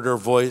she heard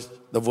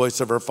the voice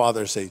of her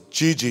father say,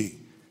 Gigi.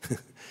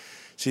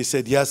 She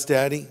said, yes,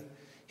 Daddy.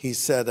 He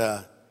said,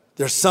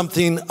 there's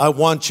something I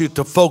want you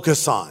to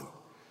focus on.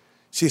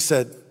 She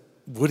said,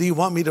 what do you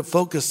want me to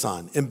focus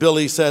on? And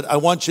Billy said, I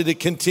want you to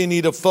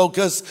continue to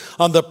focus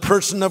on the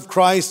person of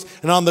Christ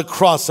and on the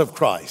cross of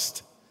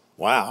Christ.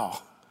 Wow.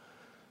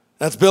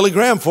 That's Billy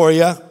Graham for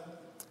you.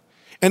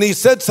 And he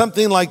said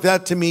something like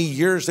that to me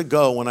years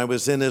ago when I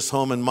was in his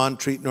home in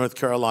Montreat, North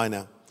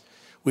Carolina.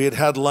 We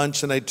had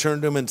lunch, and I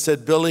turned to him and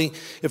said, Billy,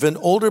 if an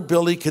older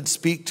Billy could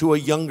speak to a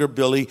younger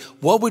Billy,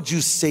 what would you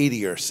say to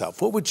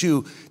yourself? What would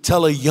you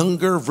tell a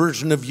younger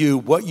version of you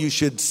what you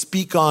should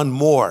speak on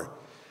more?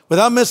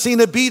 Without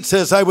missing a beat,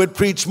 says, I would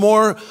preach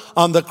more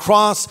on the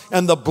cross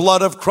and the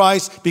blood of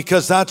Christ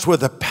because that's where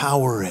the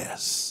power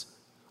is.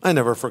 I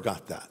never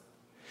forgot that.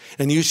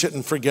 And you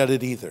shouldn't forget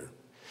it either.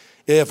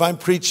 If I'm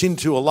preaching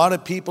to a lot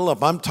of people,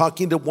 if I'm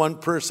talking to one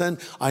person,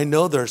 I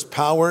know there's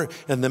power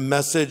in the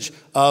message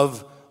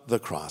of the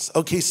cross.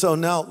 Okay, so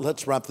now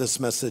let's wrap this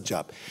message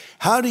up.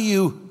 How do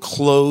you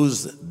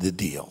close the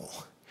deal?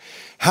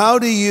 How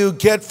do you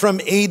get from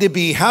A to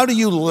B? How do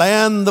you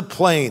land the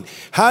plane?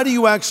 How do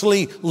you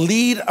actually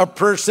lead a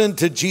person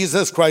to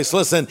Jesus Christ?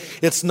 Listen,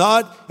 it's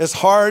not as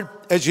hard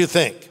as you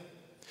think.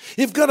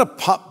 You've got to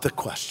pop the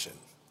question.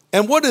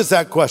 And what is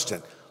that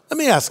question? Let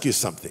me ask you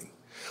something.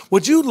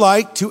 Would you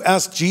like to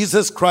ask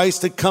Jesus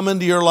Christ to come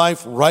into your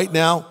life right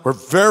now? We're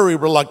very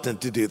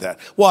reluctant to do that.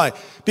 Why?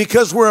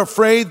 Because we're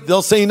afraid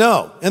they'll say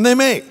no, and they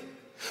may.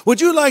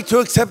 Would you like to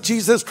accept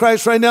Jesus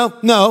Christ right now?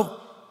 No.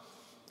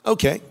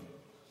 Okay.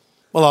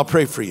 Well, I'll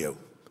pray for you.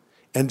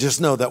 And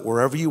just know that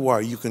wherever you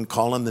are, you can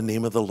call on the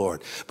name of the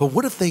Lord. But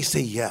what if they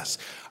say yes?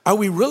 Are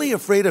we really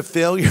afraid of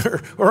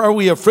failure, or are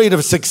we afraid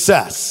of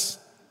success?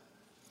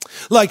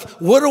 Like,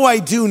 what do I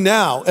do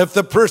now if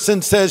the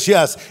person says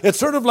yes? It's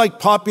sort of like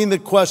popping the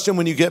question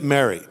when you get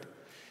married.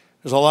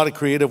 There's a lot of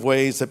creative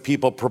ways that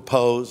people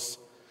propose.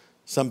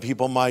 Some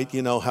people might,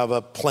 have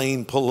a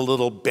plane pull a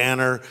little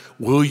banner,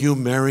 will you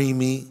marry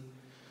me?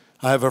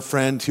 I have a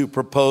friend who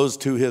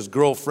proposed to his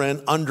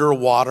girlfriend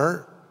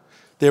underwater.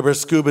 They were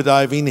scuba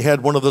diving. He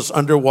had one of those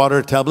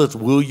underwater tablets,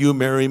 will you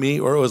marry me?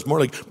 Or it was more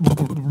like,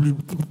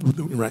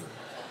 right?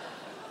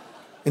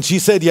 And she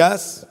said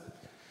yes.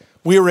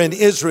 We were in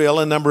Israel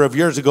a number of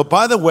years ago.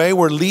 By the way,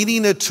 we're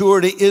leading a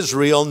tour to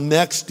Israel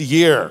next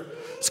year.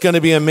 It's going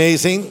to be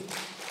amazing.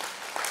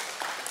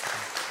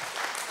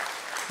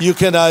 You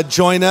can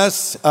join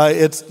us.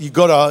 You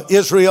go to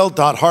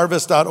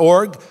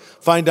israel.harvest.org,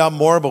 find out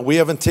more, but we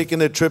haven't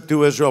taken a trip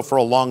to Israel for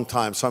a long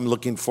time, so I'm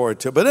looking forward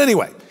to it. But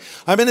anyway,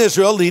 I'm in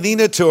Israel leading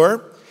a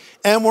tour,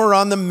 and we're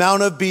on the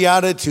Mount of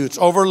Beatitudes,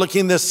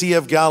 overlooking the Sea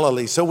of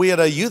Galilee. So we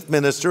had a youth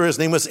minister. His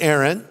name was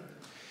Aaron.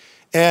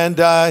 And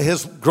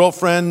his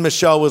girlfriend,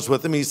 Michelle, was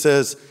with him. He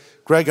says,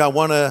 Greg, I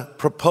want to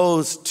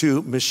propose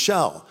to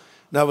Michelle.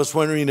 And I was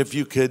wondering if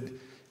you could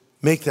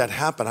make that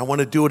happen. I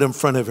want to do it in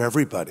front of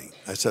everybody.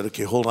 I said,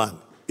 okay, hold on.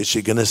 Is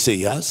she going to say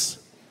yes?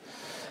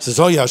 He says,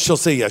 oh, yeah, she'll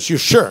say yes. You're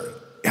sure?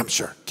 Yeah, I'm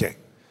sure. Okay.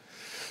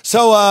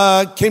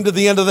 So came to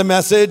the end of the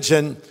message,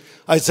 and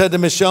I said to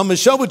Michelle,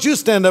 would you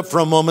stand up for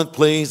a moment,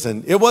 please?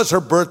 And it was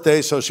her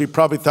birthday, so she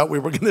probably thought we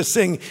were going to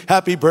sing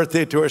happy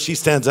birthday to her. She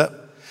stands up.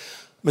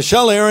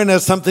 Michelle, Aaron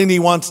has something he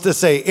wants to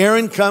say.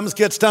 Aaron comes,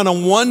 gets down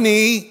on one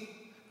knee,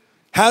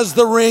 has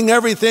the ring,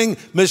 everything.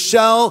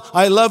 Michelle,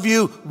 I love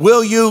you.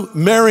 Will you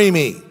marry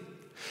me?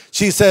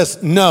 She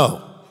says, no.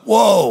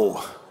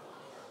 Whoa.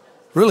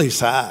 Really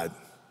sad.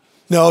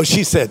 No,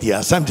 she said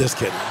yes. I'm just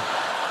kidding.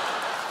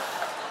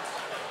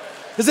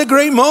 It's a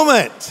great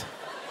moment.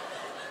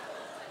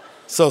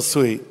 So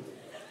sweet.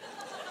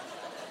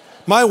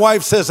 My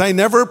wife says I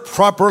never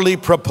properly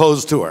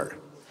proposed to her.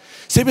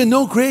 Say, but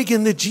no, Greg,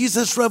 in the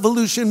Jesus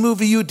Revolution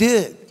movie you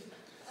did.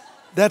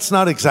 That's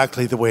not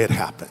exactly the way it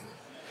happened.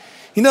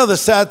 The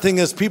sad thing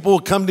is people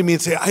will come to me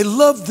and say, I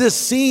love this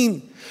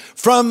scene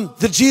from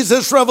the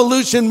Jesus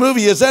Revolution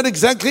movie. Is that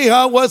exactly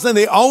how it was? And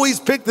they always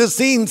pick the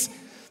scenes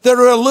that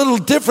are a little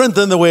different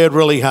than the way it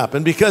really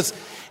happened. Because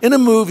in a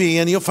movie,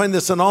 and you'll find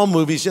this in all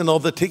movies,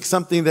 they take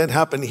something that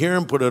happened here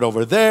and put it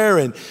over there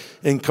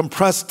and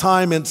compress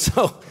time. And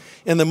so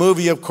in the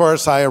movie, of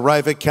course, I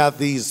arrive at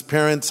Kathy's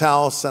parents'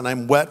 house and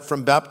I'm wet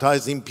from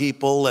baptizing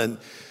people and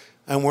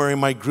I'm wearing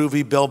my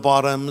groovy bell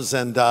bottoms.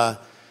 And I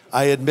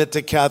admit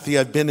to Kathy,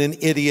 I've been an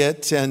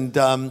idiot. And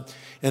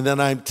then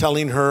I'm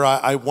telling her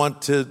I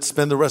want to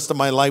spend the rest of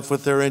my life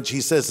with her. And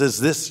she says, is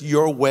this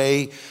your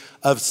way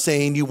of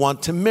saying you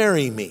want to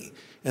marry me?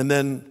 And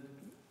then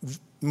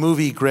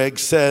movie Greg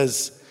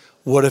says,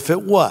 what if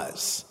it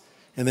was?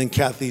 And then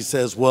Kathy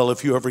says, well,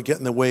 if you ever get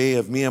in the way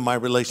of me and my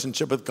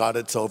relationship with God,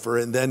 it's over.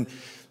 And then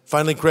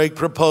finally Greg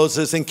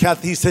proposes and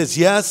Kathy says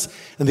yes.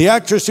 And the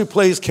actress who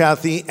plays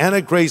Kathy,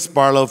 Anna Grace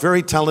Barlow,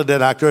 very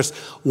talented actress,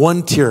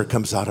 one tear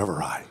comes out of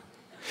her eye.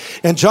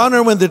 And John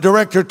Irwin, the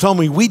director, told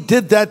me we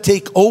did that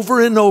take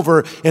over and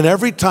over, and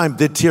every time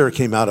the tear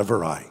came out of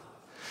her eye.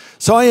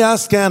 So I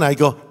asked Anna, I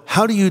go,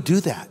 how do you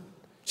do that?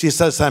 She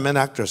says, I'm an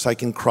actress. I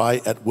can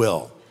cry at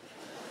will.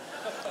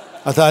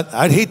 I thought,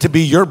 I'd hate to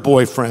be your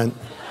boyfriend.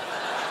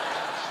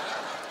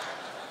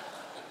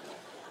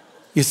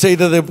 You say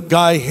to the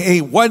guy,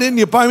 hey, why didn't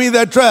you buy me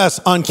that dress?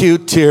 On cue,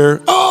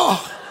 tear.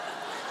 Oh!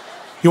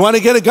 You want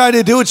to get a guy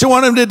to do what you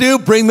want him to do?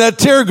 Bring that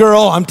tear,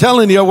 girl. I'm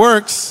telling you, it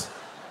works.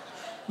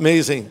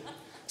 Amazing.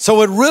 So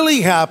what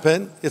really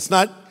happened,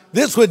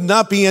 this would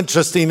not be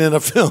interesting in a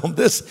film.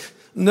 This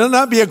would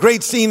not be a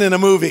great scene in a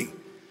movie.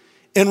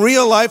 In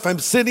real life, I'm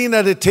sitting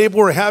at a table,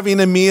 we're having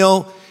a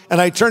meal, and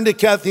I turn to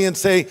Kathy and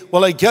say,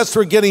 well, I guess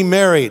we're getting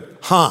married.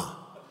 Huh.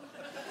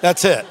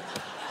 That's it.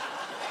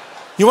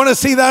 You want to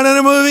see that in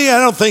a movie? I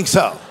don't think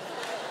so.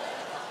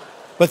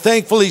 But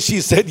thankfully,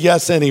 she said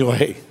yes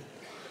anyway.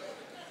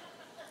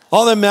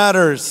 All that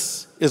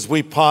matters is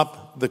we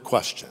pop the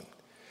question.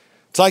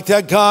 It's like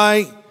that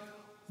guy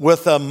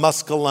with a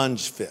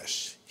muskellunge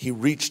fish. He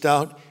reached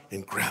out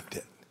and grabbed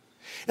it.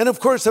 And of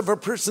course, if a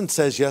person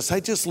says yes, I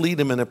just lead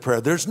him in a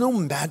prayer. There's no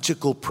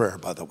magical prayer,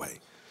 by the way.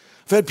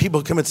 I've had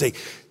people come and say,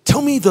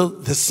 tell me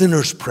the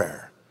sinner's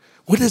prayer.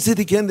 What is it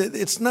again?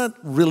 It's not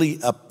really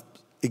an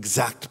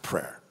exact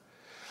prayer.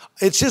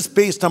 It's just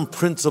based on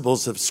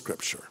principles of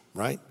Scripture,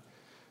 right?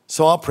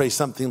 So I'll pray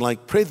something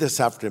like, pray this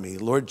after me.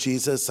 Lord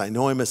Jesus, I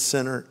know I'm a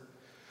sinner.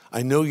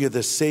 I know you're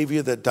the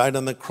Savior that died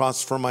on the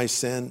cross for my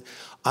sin.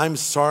 I'm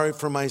sorry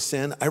for my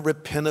sin. I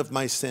repent of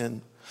my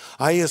sin.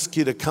 I ask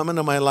you to come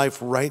into my life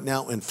right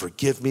now and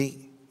forgive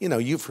me.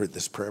 You've heard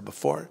this prayer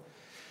before.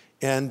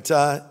 And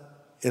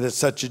it is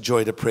such a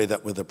joy to pray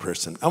that with a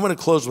person. I'm going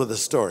to close with a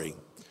story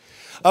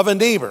of a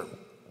neighbor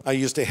I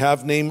used to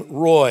have named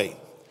Roy.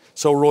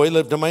 So Roy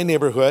lived in my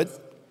neighborhood.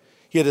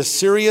 He had a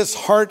serious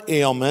heart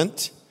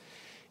ailment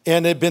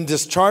and had been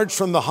discharged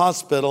from the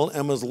hospital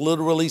and was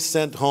literally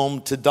sent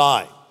home to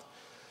die.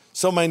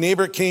 So my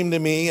neighbor came to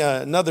me,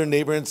 another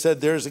neighbor, and said,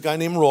 there's a guy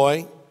named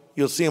Roy.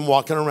 You'll see him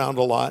walking around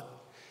a lot.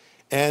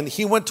 And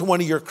he went to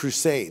one of your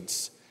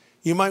crusades.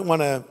 You might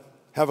want to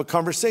have a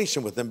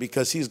conversation with him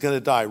because he's going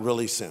to die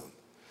really soon.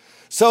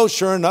 So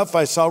sure enough,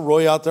 I saw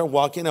Roy out there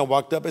walking. I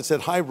walked up and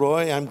said, hi,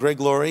 Roy, I'm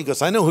Greg Laurie. He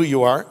goes, I know who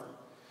you are.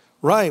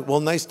 Right, well,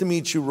 nice to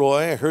meet you,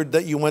 Roy. I heard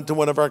that you went to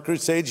one of our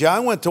crusades. Yeah, I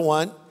went to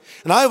one.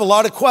 And I have a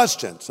lot of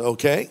questions,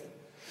 okay?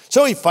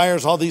 So he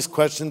fires all these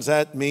questions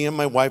at me and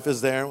my wife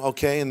is there,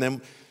 okay? And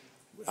then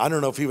I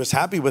don't know if he was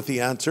happy with the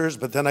answers,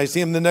 but then I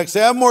see him the next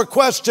day, I have more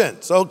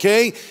questions,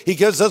 okay? He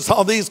gives us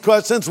all these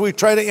questions. We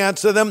try to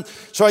answer them.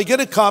 So I get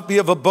a copy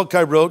of a book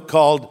I wrote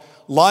called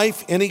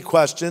Life, Any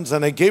Questions?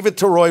 And I gave it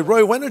to Roy.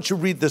 Roy, why don't you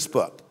read this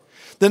book?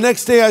 The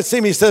next day I see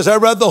him, he says, I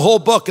read the whole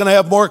book and I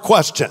have more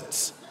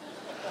questions.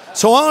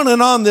 So on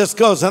and on this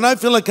goes. And I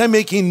feel like I'm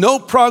making no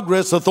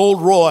progress with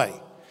old Roy.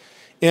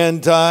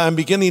 And I'm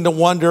beginning to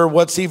wonder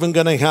what's even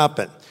going to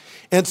happen.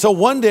 And so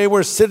one day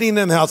we're sitting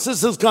in the house.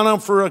 This has gone on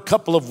for a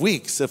couple of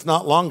weeks, if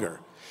not longer.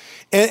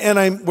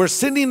 And we're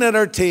sitting at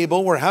our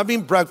table. We're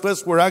having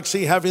breakfast. We're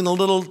actually having a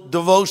little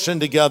devotion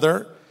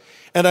together.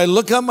 And I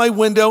look out my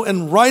window,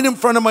 and right in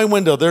front of my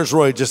window, there's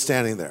Roy just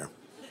standing there.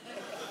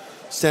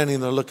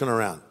 Standing there looking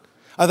around.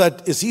 I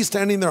thought, is he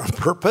standing there on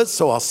purpose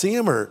so I'll see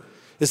him? Or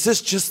is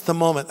this just the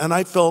moment? And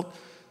I felt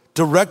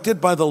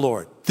directed by the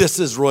Lord. This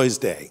is Roy's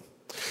day.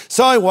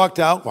 So I walked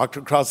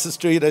across the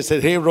street. I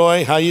said, hey,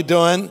 Roy, how you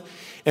doing?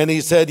 And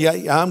he said,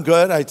 yeah, I'm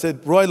good. I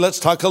said, Roy, let's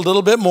talk a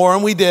little bit more.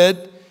 And we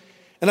did.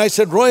 And I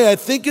said, Roy, I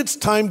think it's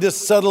time to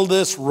settle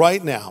this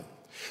right now.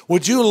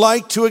 Would you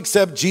like to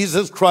accept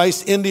Jesus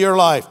Christ into your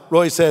life?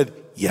 Roy said,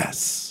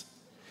 yes.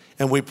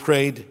 And we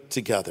prayed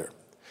together.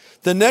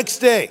 The next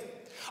day,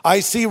 I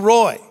see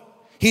Roy.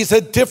 He's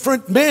a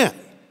different man.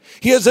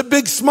 He has a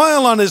big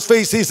smile on his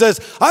face. He says,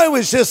 I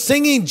was just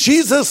singing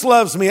Jesus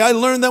Loves Me. I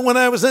learned that when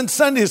I was in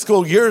Sunday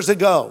school years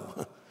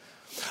ago.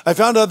 I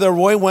found out that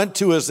Roy went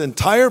to his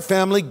entire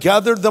family,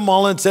 gathered them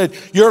all and said,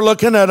 you're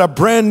looking at a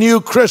brand new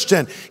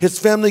Christian. His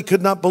family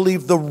could not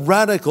believe the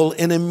radical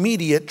and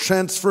immediate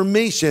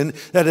transformation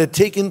that had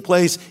taken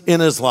place in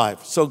his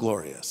life. So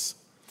glorious.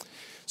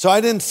 So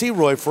I didn't see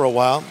Roy for a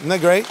while. Isn't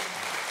that great?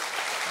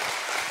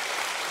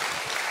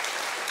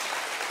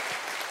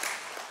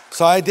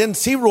 So I didn't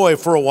see Roy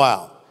for a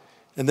while.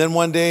 And then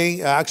one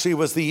day, actually it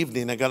was the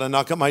evening, I got a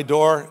knock at my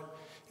door.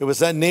 It was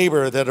that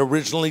neighbor that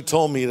originally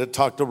told me to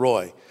talk to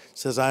Roy. He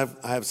says, I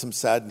have some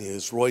sad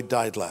news. Roy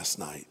died last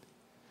night.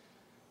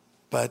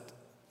 But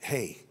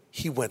hey,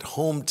 he went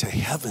home to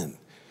heaven.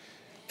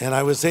 And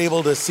I was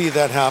able to see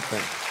that happen.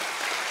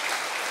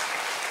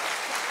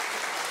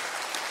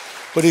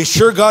 But he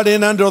sure got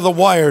in under the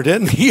wire,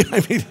 didn't he?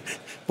 I mean,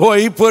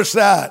 boy, he pushed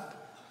that.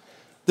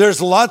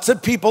 There's lots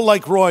of people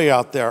like Roy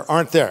out there,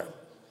 aren't there?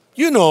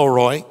 You know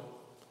Roy.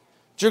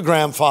 It's your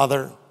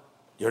grandfather,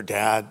 your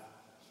dad,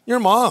 your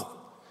mom,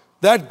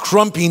 that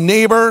grumpy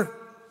neighbor,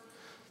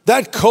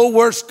 that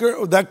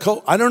co-worker,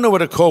 I don't know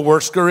what a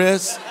co-worker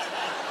is,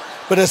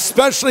 but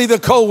especially the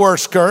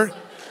co-worker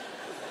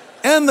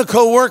and the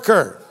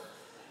co-worker.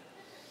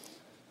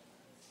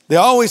 They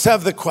always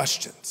have the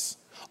questions,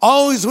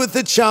 always with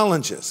the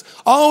challenges,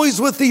 always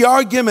with the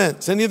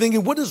arguments. And you're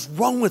thinking, what is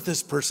wrong with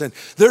this person?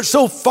 They're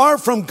so far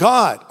from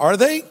God. Are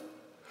they?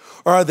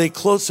 Or are they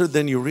closer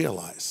than you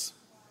realize?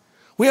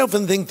 We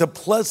often think the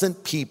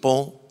pleasant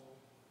people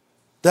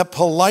that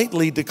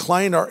politely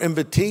decline our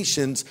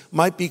invitations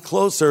might be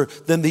closer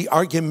than the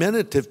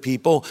argumentative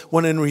people,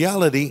 when in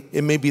reality,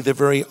 it may be the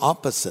very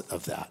opposite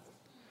of that.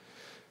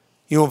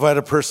 You invite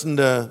a person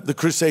to the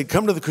crusade,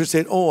 come to the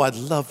crusade. Oh, I'd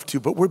love to,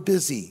 but we're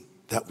busy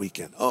that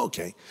weekend. Oh,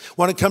 okay.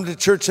 Want to come to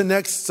church the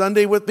next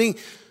Sunday with me?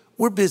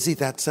 We're busy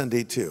that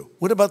Sunday too.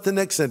 What about the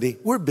next Sunday?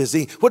 We're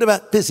busy. What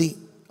about busy?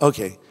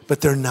 Okay, but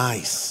they're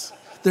nice.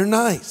 They're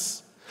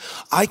nice.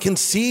 I can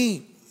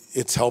see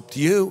it's helped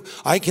you.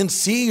 I can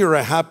see you're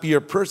a happier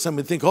person.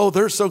 We think, oh,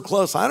 they're so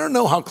close. I don't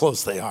know how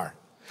close they are.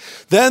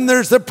 Then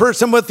there's the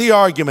person with the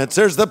arguments.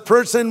 There's the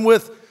person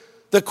with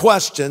the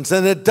questions,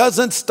 and it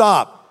doesn't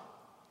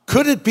stop.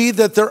 Could it be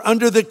that they're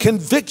under the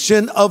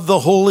conviction of the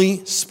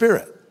Holy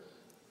Spirit?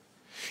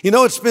 You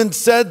know, it's been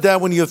said that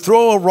when you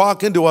throw a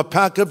rock into a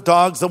pack of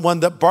dogs, the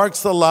one that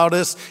barks the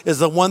loudest is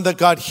the one that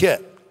got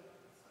hit.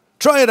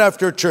 Try it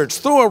after church.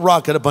 Throw a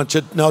rock at a bunch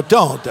of, no,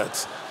 don't.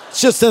 It's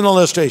just an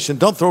illustration.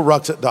 Don't throw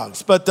rocks at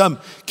dogs. But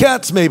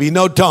cats maybe,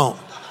 no, don't.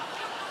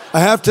 I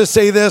have to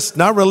say this,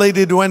 not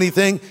related to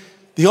anything.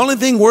 The only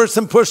thing worse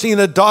than pushing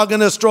a dog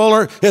in a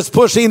stroller is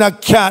pushing a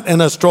cat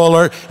in a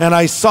stroller. And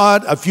I saw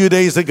it a few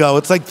days ago.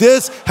 It's like,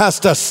 this has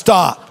to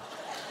stop.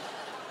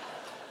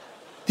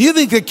 Do you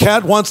think a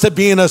cat wants to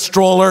be in a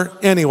stroller?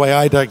 Anyway,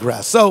 I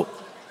digress.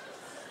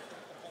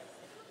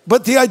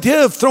 But the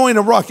idea of throwing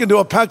a rock into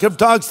a pack of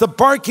dogs, the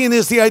barking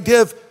is the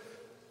idea of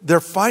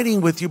they're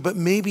fighting with you, but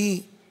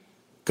maybe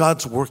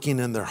God's working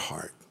in their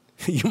heart.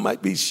 You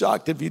might be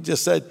shocked if you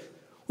just said,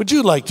 would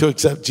you like to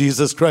accept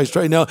Jesus Christ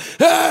right now?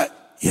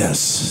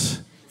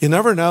 Yes. You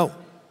never know.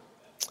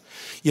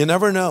 You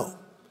never know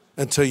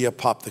until you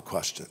pop the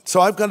question. So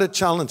I've got a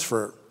challenge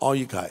for all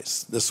you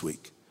guys this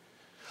week.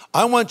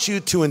 I want you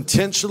to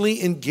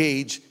intentionally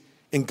engage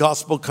in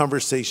gospel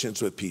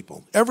conversations with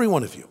people, every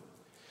one of you.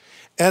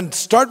 And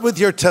start with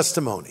your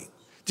testimony.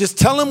 Just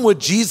tell them what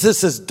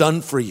Jesus has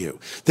done for you.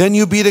 Then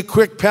you beat a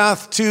quick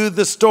path to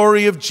the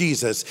story of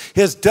Jesus,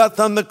 his death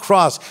on the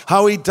cross,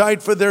 how he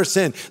died for their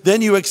sin.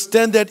 Then you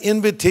extend that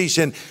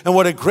invitation, and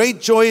what a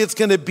great joy it's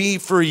going to be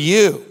for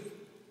you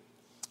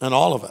and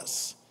all of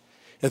us.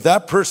 If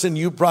that person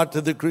you brought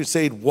to the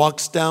crusade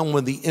walks down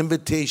when the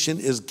invitation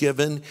is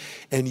given,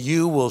 and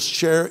you will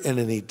share in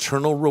an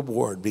eternal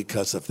reward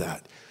because of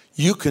that.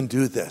 You can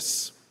do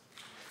this.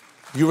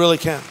 You really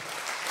can.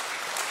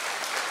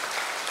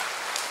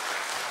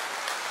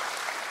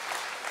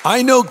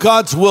 I know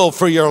God's will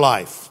for your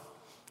life.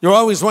 You're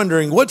always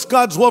wondering, what's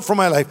God's will for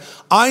my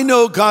life? I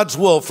know God's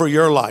will for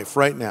your life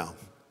right now.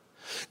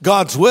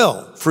 God's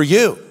will for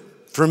you,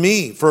 for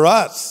me, for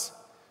us,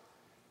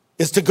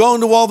 is to go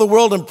into all the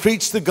world and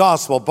preach the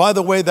gospel. By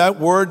the way, that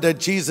word that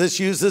Jesus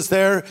uses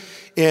there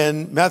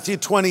in Matthew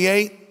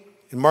 28,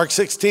 in Mark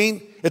 16,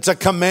 it's a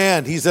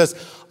command. He says,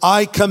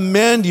 I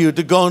command you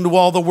to go into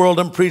all the world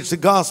and preach the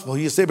gospel.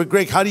 You say, but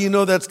Greg, how do you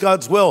know that's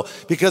God's will?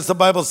 Because the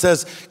Bible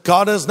says,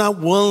 God is not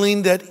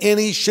willing that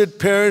any should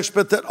perish,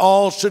 but that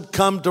all should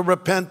come to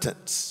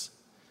repentance.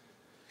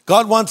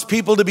 God wants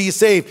people to be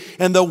saved,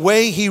 and the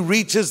way he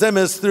reaches them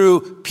is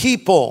through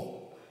people.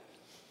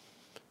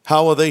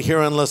 How will they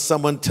hear unless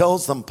someone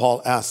tells them,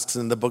 Paul asks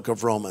in the book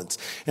of Romans.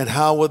 And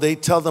how will they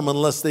tell them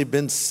unless they've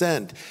been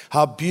sent?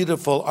 How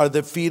beautiful are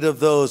the feet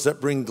of those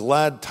that bring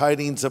glad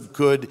tidings of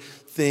good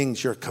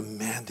things. You're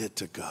commanded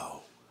to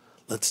go.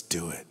 Let's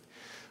do it.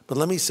 But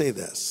let me say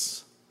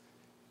this.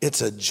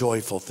 It's a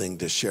joyful thing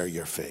to share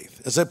your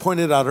faith. As I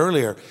pointed out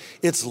earlier,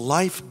 it's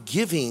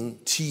life-giving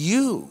to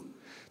you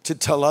to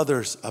tell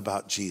others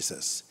about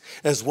Jesus,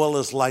 as well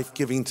as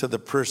life-giving to the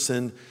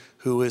person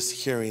who is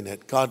hearing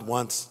it. God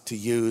wants to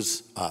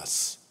use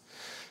us.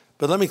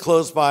 But let me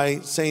close by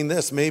saying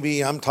this.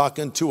 Maybe I'm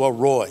talking to a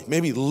Roy,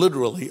 maybe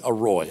literally a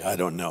Roy, I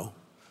don't know.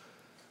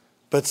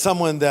 But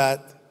someone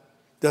that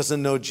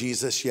doesn't know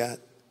Jesus yet.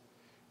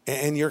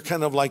 And you're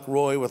kind of like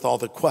Roy with all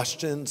the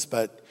questions,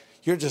 but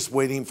you're just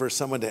waiting for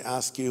someone to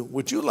ask you,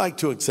 would you like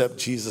to accept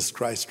Jesus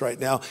Christ right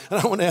now? And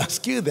I want to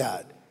ask you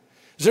that.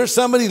 Is there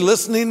somebody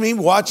listening to me,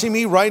 watching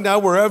me right now,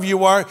 wherever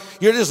you are?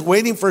 You're just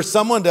waiting for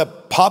someone to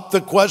pop the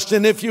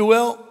question, if you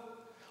will?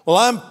 Well,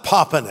 I'm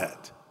popping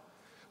it.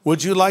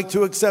 Would you like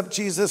to accept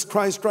Jesus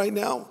Christ right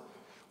now?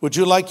 Would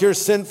you like your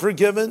sin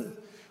forgiven?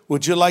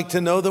 Would you like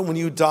to know that when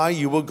you die,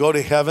 you will go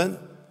to heaven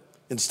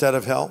instead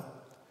of hell?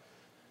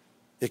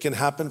 It can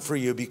happen for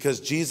you because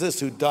Jesus,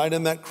 who died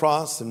on that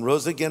cross and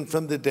rose again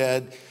from the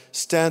dead,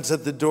 stands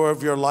at the door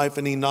of your life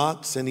and he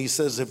knocks and he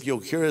says, if you'll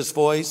hear his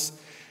voice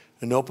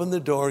and open the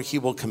door, he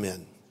will come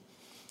in.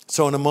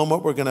 So in a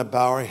moment, we're going to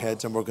bow our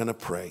heads and we're going to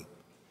pray.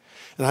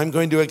 And I'm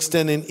going to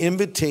extend an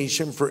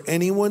invitation for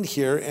anyone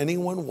here,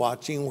 anyone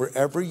watching,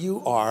 wherever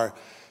you are,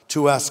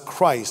 to ask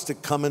Christ to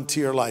come into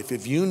your life.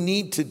 If you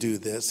need to do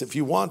this, if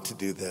you want to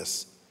do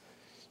this,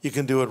 you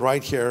can do it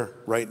right here,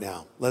 right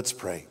now. Let's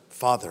pray.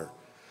 Father,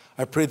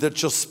 I pray that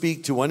you'll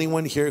speak to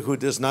anyone here who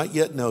does not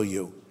yet know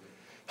you.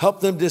 Help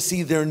them to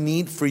see their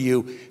need for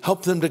you.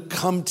 Help them to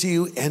come to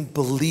you and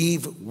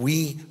believe,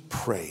 we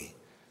pray.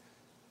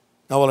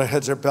 Now while our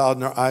heads are bowed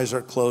and our eyes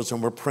are closed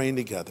and we're praying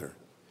together,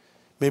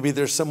 maybe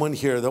there's someone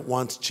here that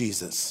wants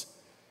Jesus.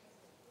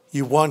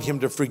 You want him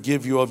to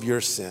forgive you of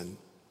your sin.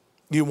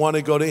 You want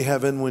to go to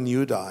heaven when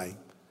you die.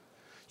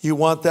 You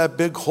want that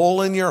big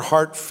hole in your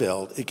heart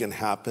filled. It can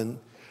happen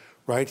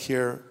right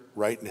here,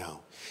 right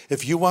now.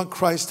 If you want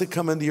Christ to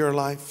come into your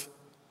life,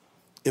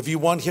 if you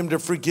want him to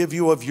forgive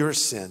you of your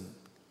sin,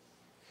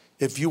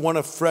 if you want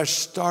a fresh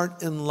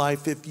start in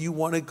life, if you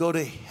want to go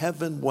to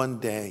heaven one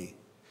day,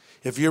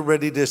 if you're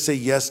ready to say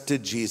yes to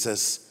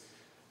Jesus,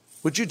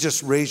 would you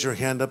just raise your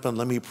hand up and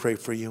let me pray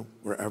for you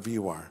wherever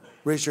you are?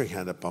 Raise your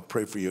hand up. I'll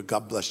pray for you.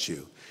 God bless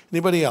you.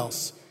 Anybody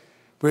else?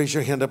 Raise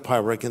your hand up high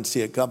where I can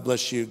see it. God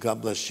bless you,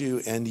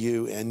 and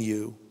you, and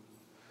you.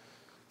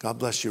 God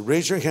bless you.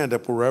 Raise your hand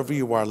up wherever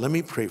you are. Let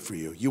me pray for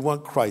you. You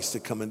want Christ to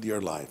come into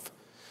your life.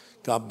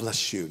 God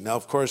bless you. Now,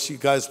 of course, you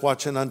guys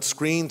watching on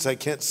screens, I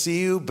can't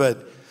see you,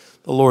 but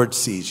the Lord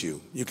sees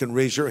you. You can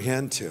raise your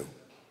hand too.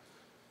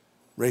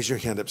 Raise your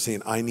hand up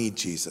saying, I need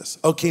Jesus.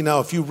 Okay, now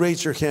if you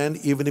raise your hand,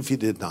 even if you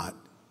did not,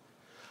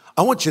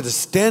 I want you to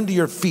stand to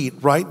your feet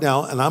right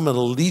now, and I'm going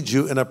to lead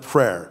you in a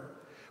prayer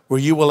where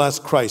you will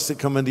ask Christ to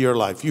come into your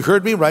life. You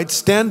heard me, right?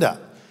 Stand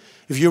up.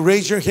 If you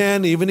raise your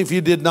hand, even if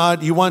you did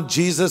not, you want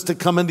Jesus to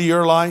come into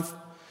your life,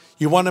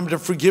 you want him to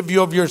forgive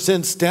you of your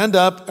sins, stand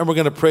up and we're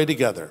going to pray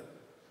together.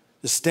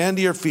 Just stand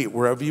to your feet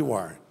wherever you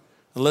are.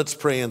 And let's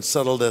pray and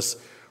settle this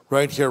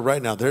right here,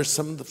 right now. There's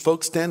some of the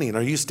folks standing.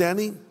 Are you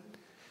standing?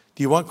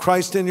 Do you want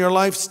Christ in your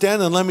life?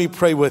 Stand and let me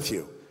pray with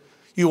you.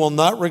 You will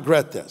not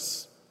regret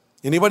this.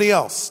 Anybody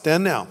else?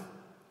 Stand now.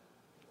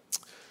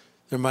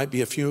 There might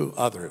be a few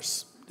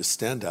others. Just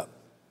stand up.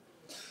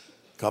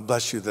 God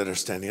bless you that are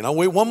standing. I'll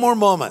wait one more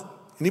moment.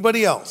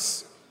 Anybody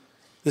else?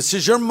 This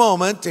is your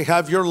moment to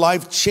have your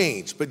life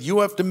changed, but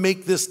you have to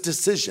make this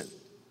decision.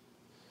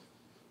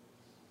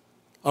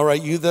 All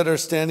right, you that are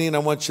standing, I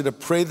want you to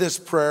pray this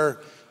prayer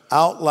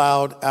out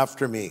loud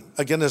after me.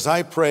 Again, as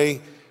I pray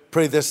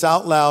this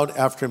out loud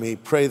after me.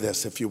 Pray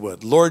this if you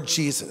would. Lord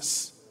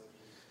Jesus,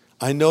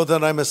 I know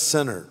that I'm a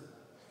sinner,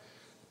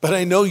 but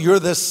I know you're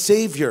the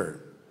Savior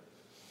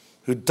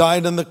who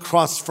died on the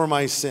cross for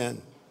my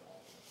sin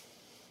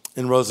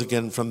and rose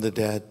again from the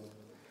dead.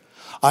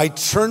 I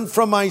turn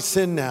from my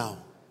sin now,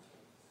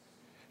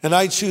 and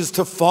I choose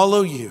to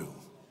follow you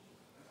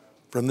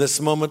from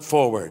this moment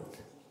forward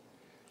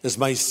as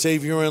my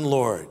Savior and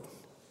Lord,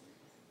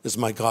 as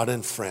my God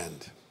and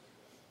friend.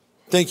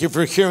 Thank you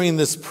for hearing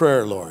this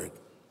prayer, Lord.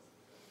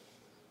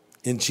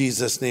 In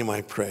Jesus' name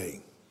I pray.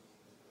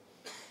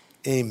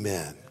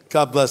 Amen.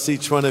 God bless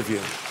each one of you.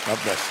 God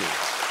bless you.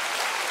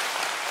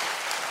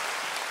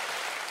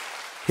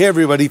 Hey,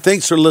 everybody.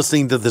 Thanks for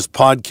listening to this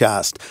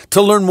podcast.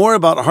 To learn more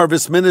about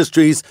Harvest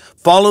Ministries,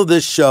 follow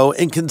this show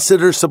and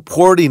consider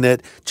supporting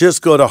it.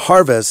 Just go to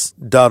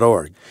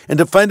harvest.org. And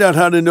to find out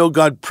how to know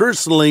God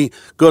personally,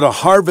 go to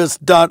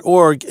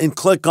harvest.org and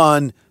click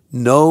on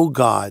Know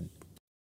God.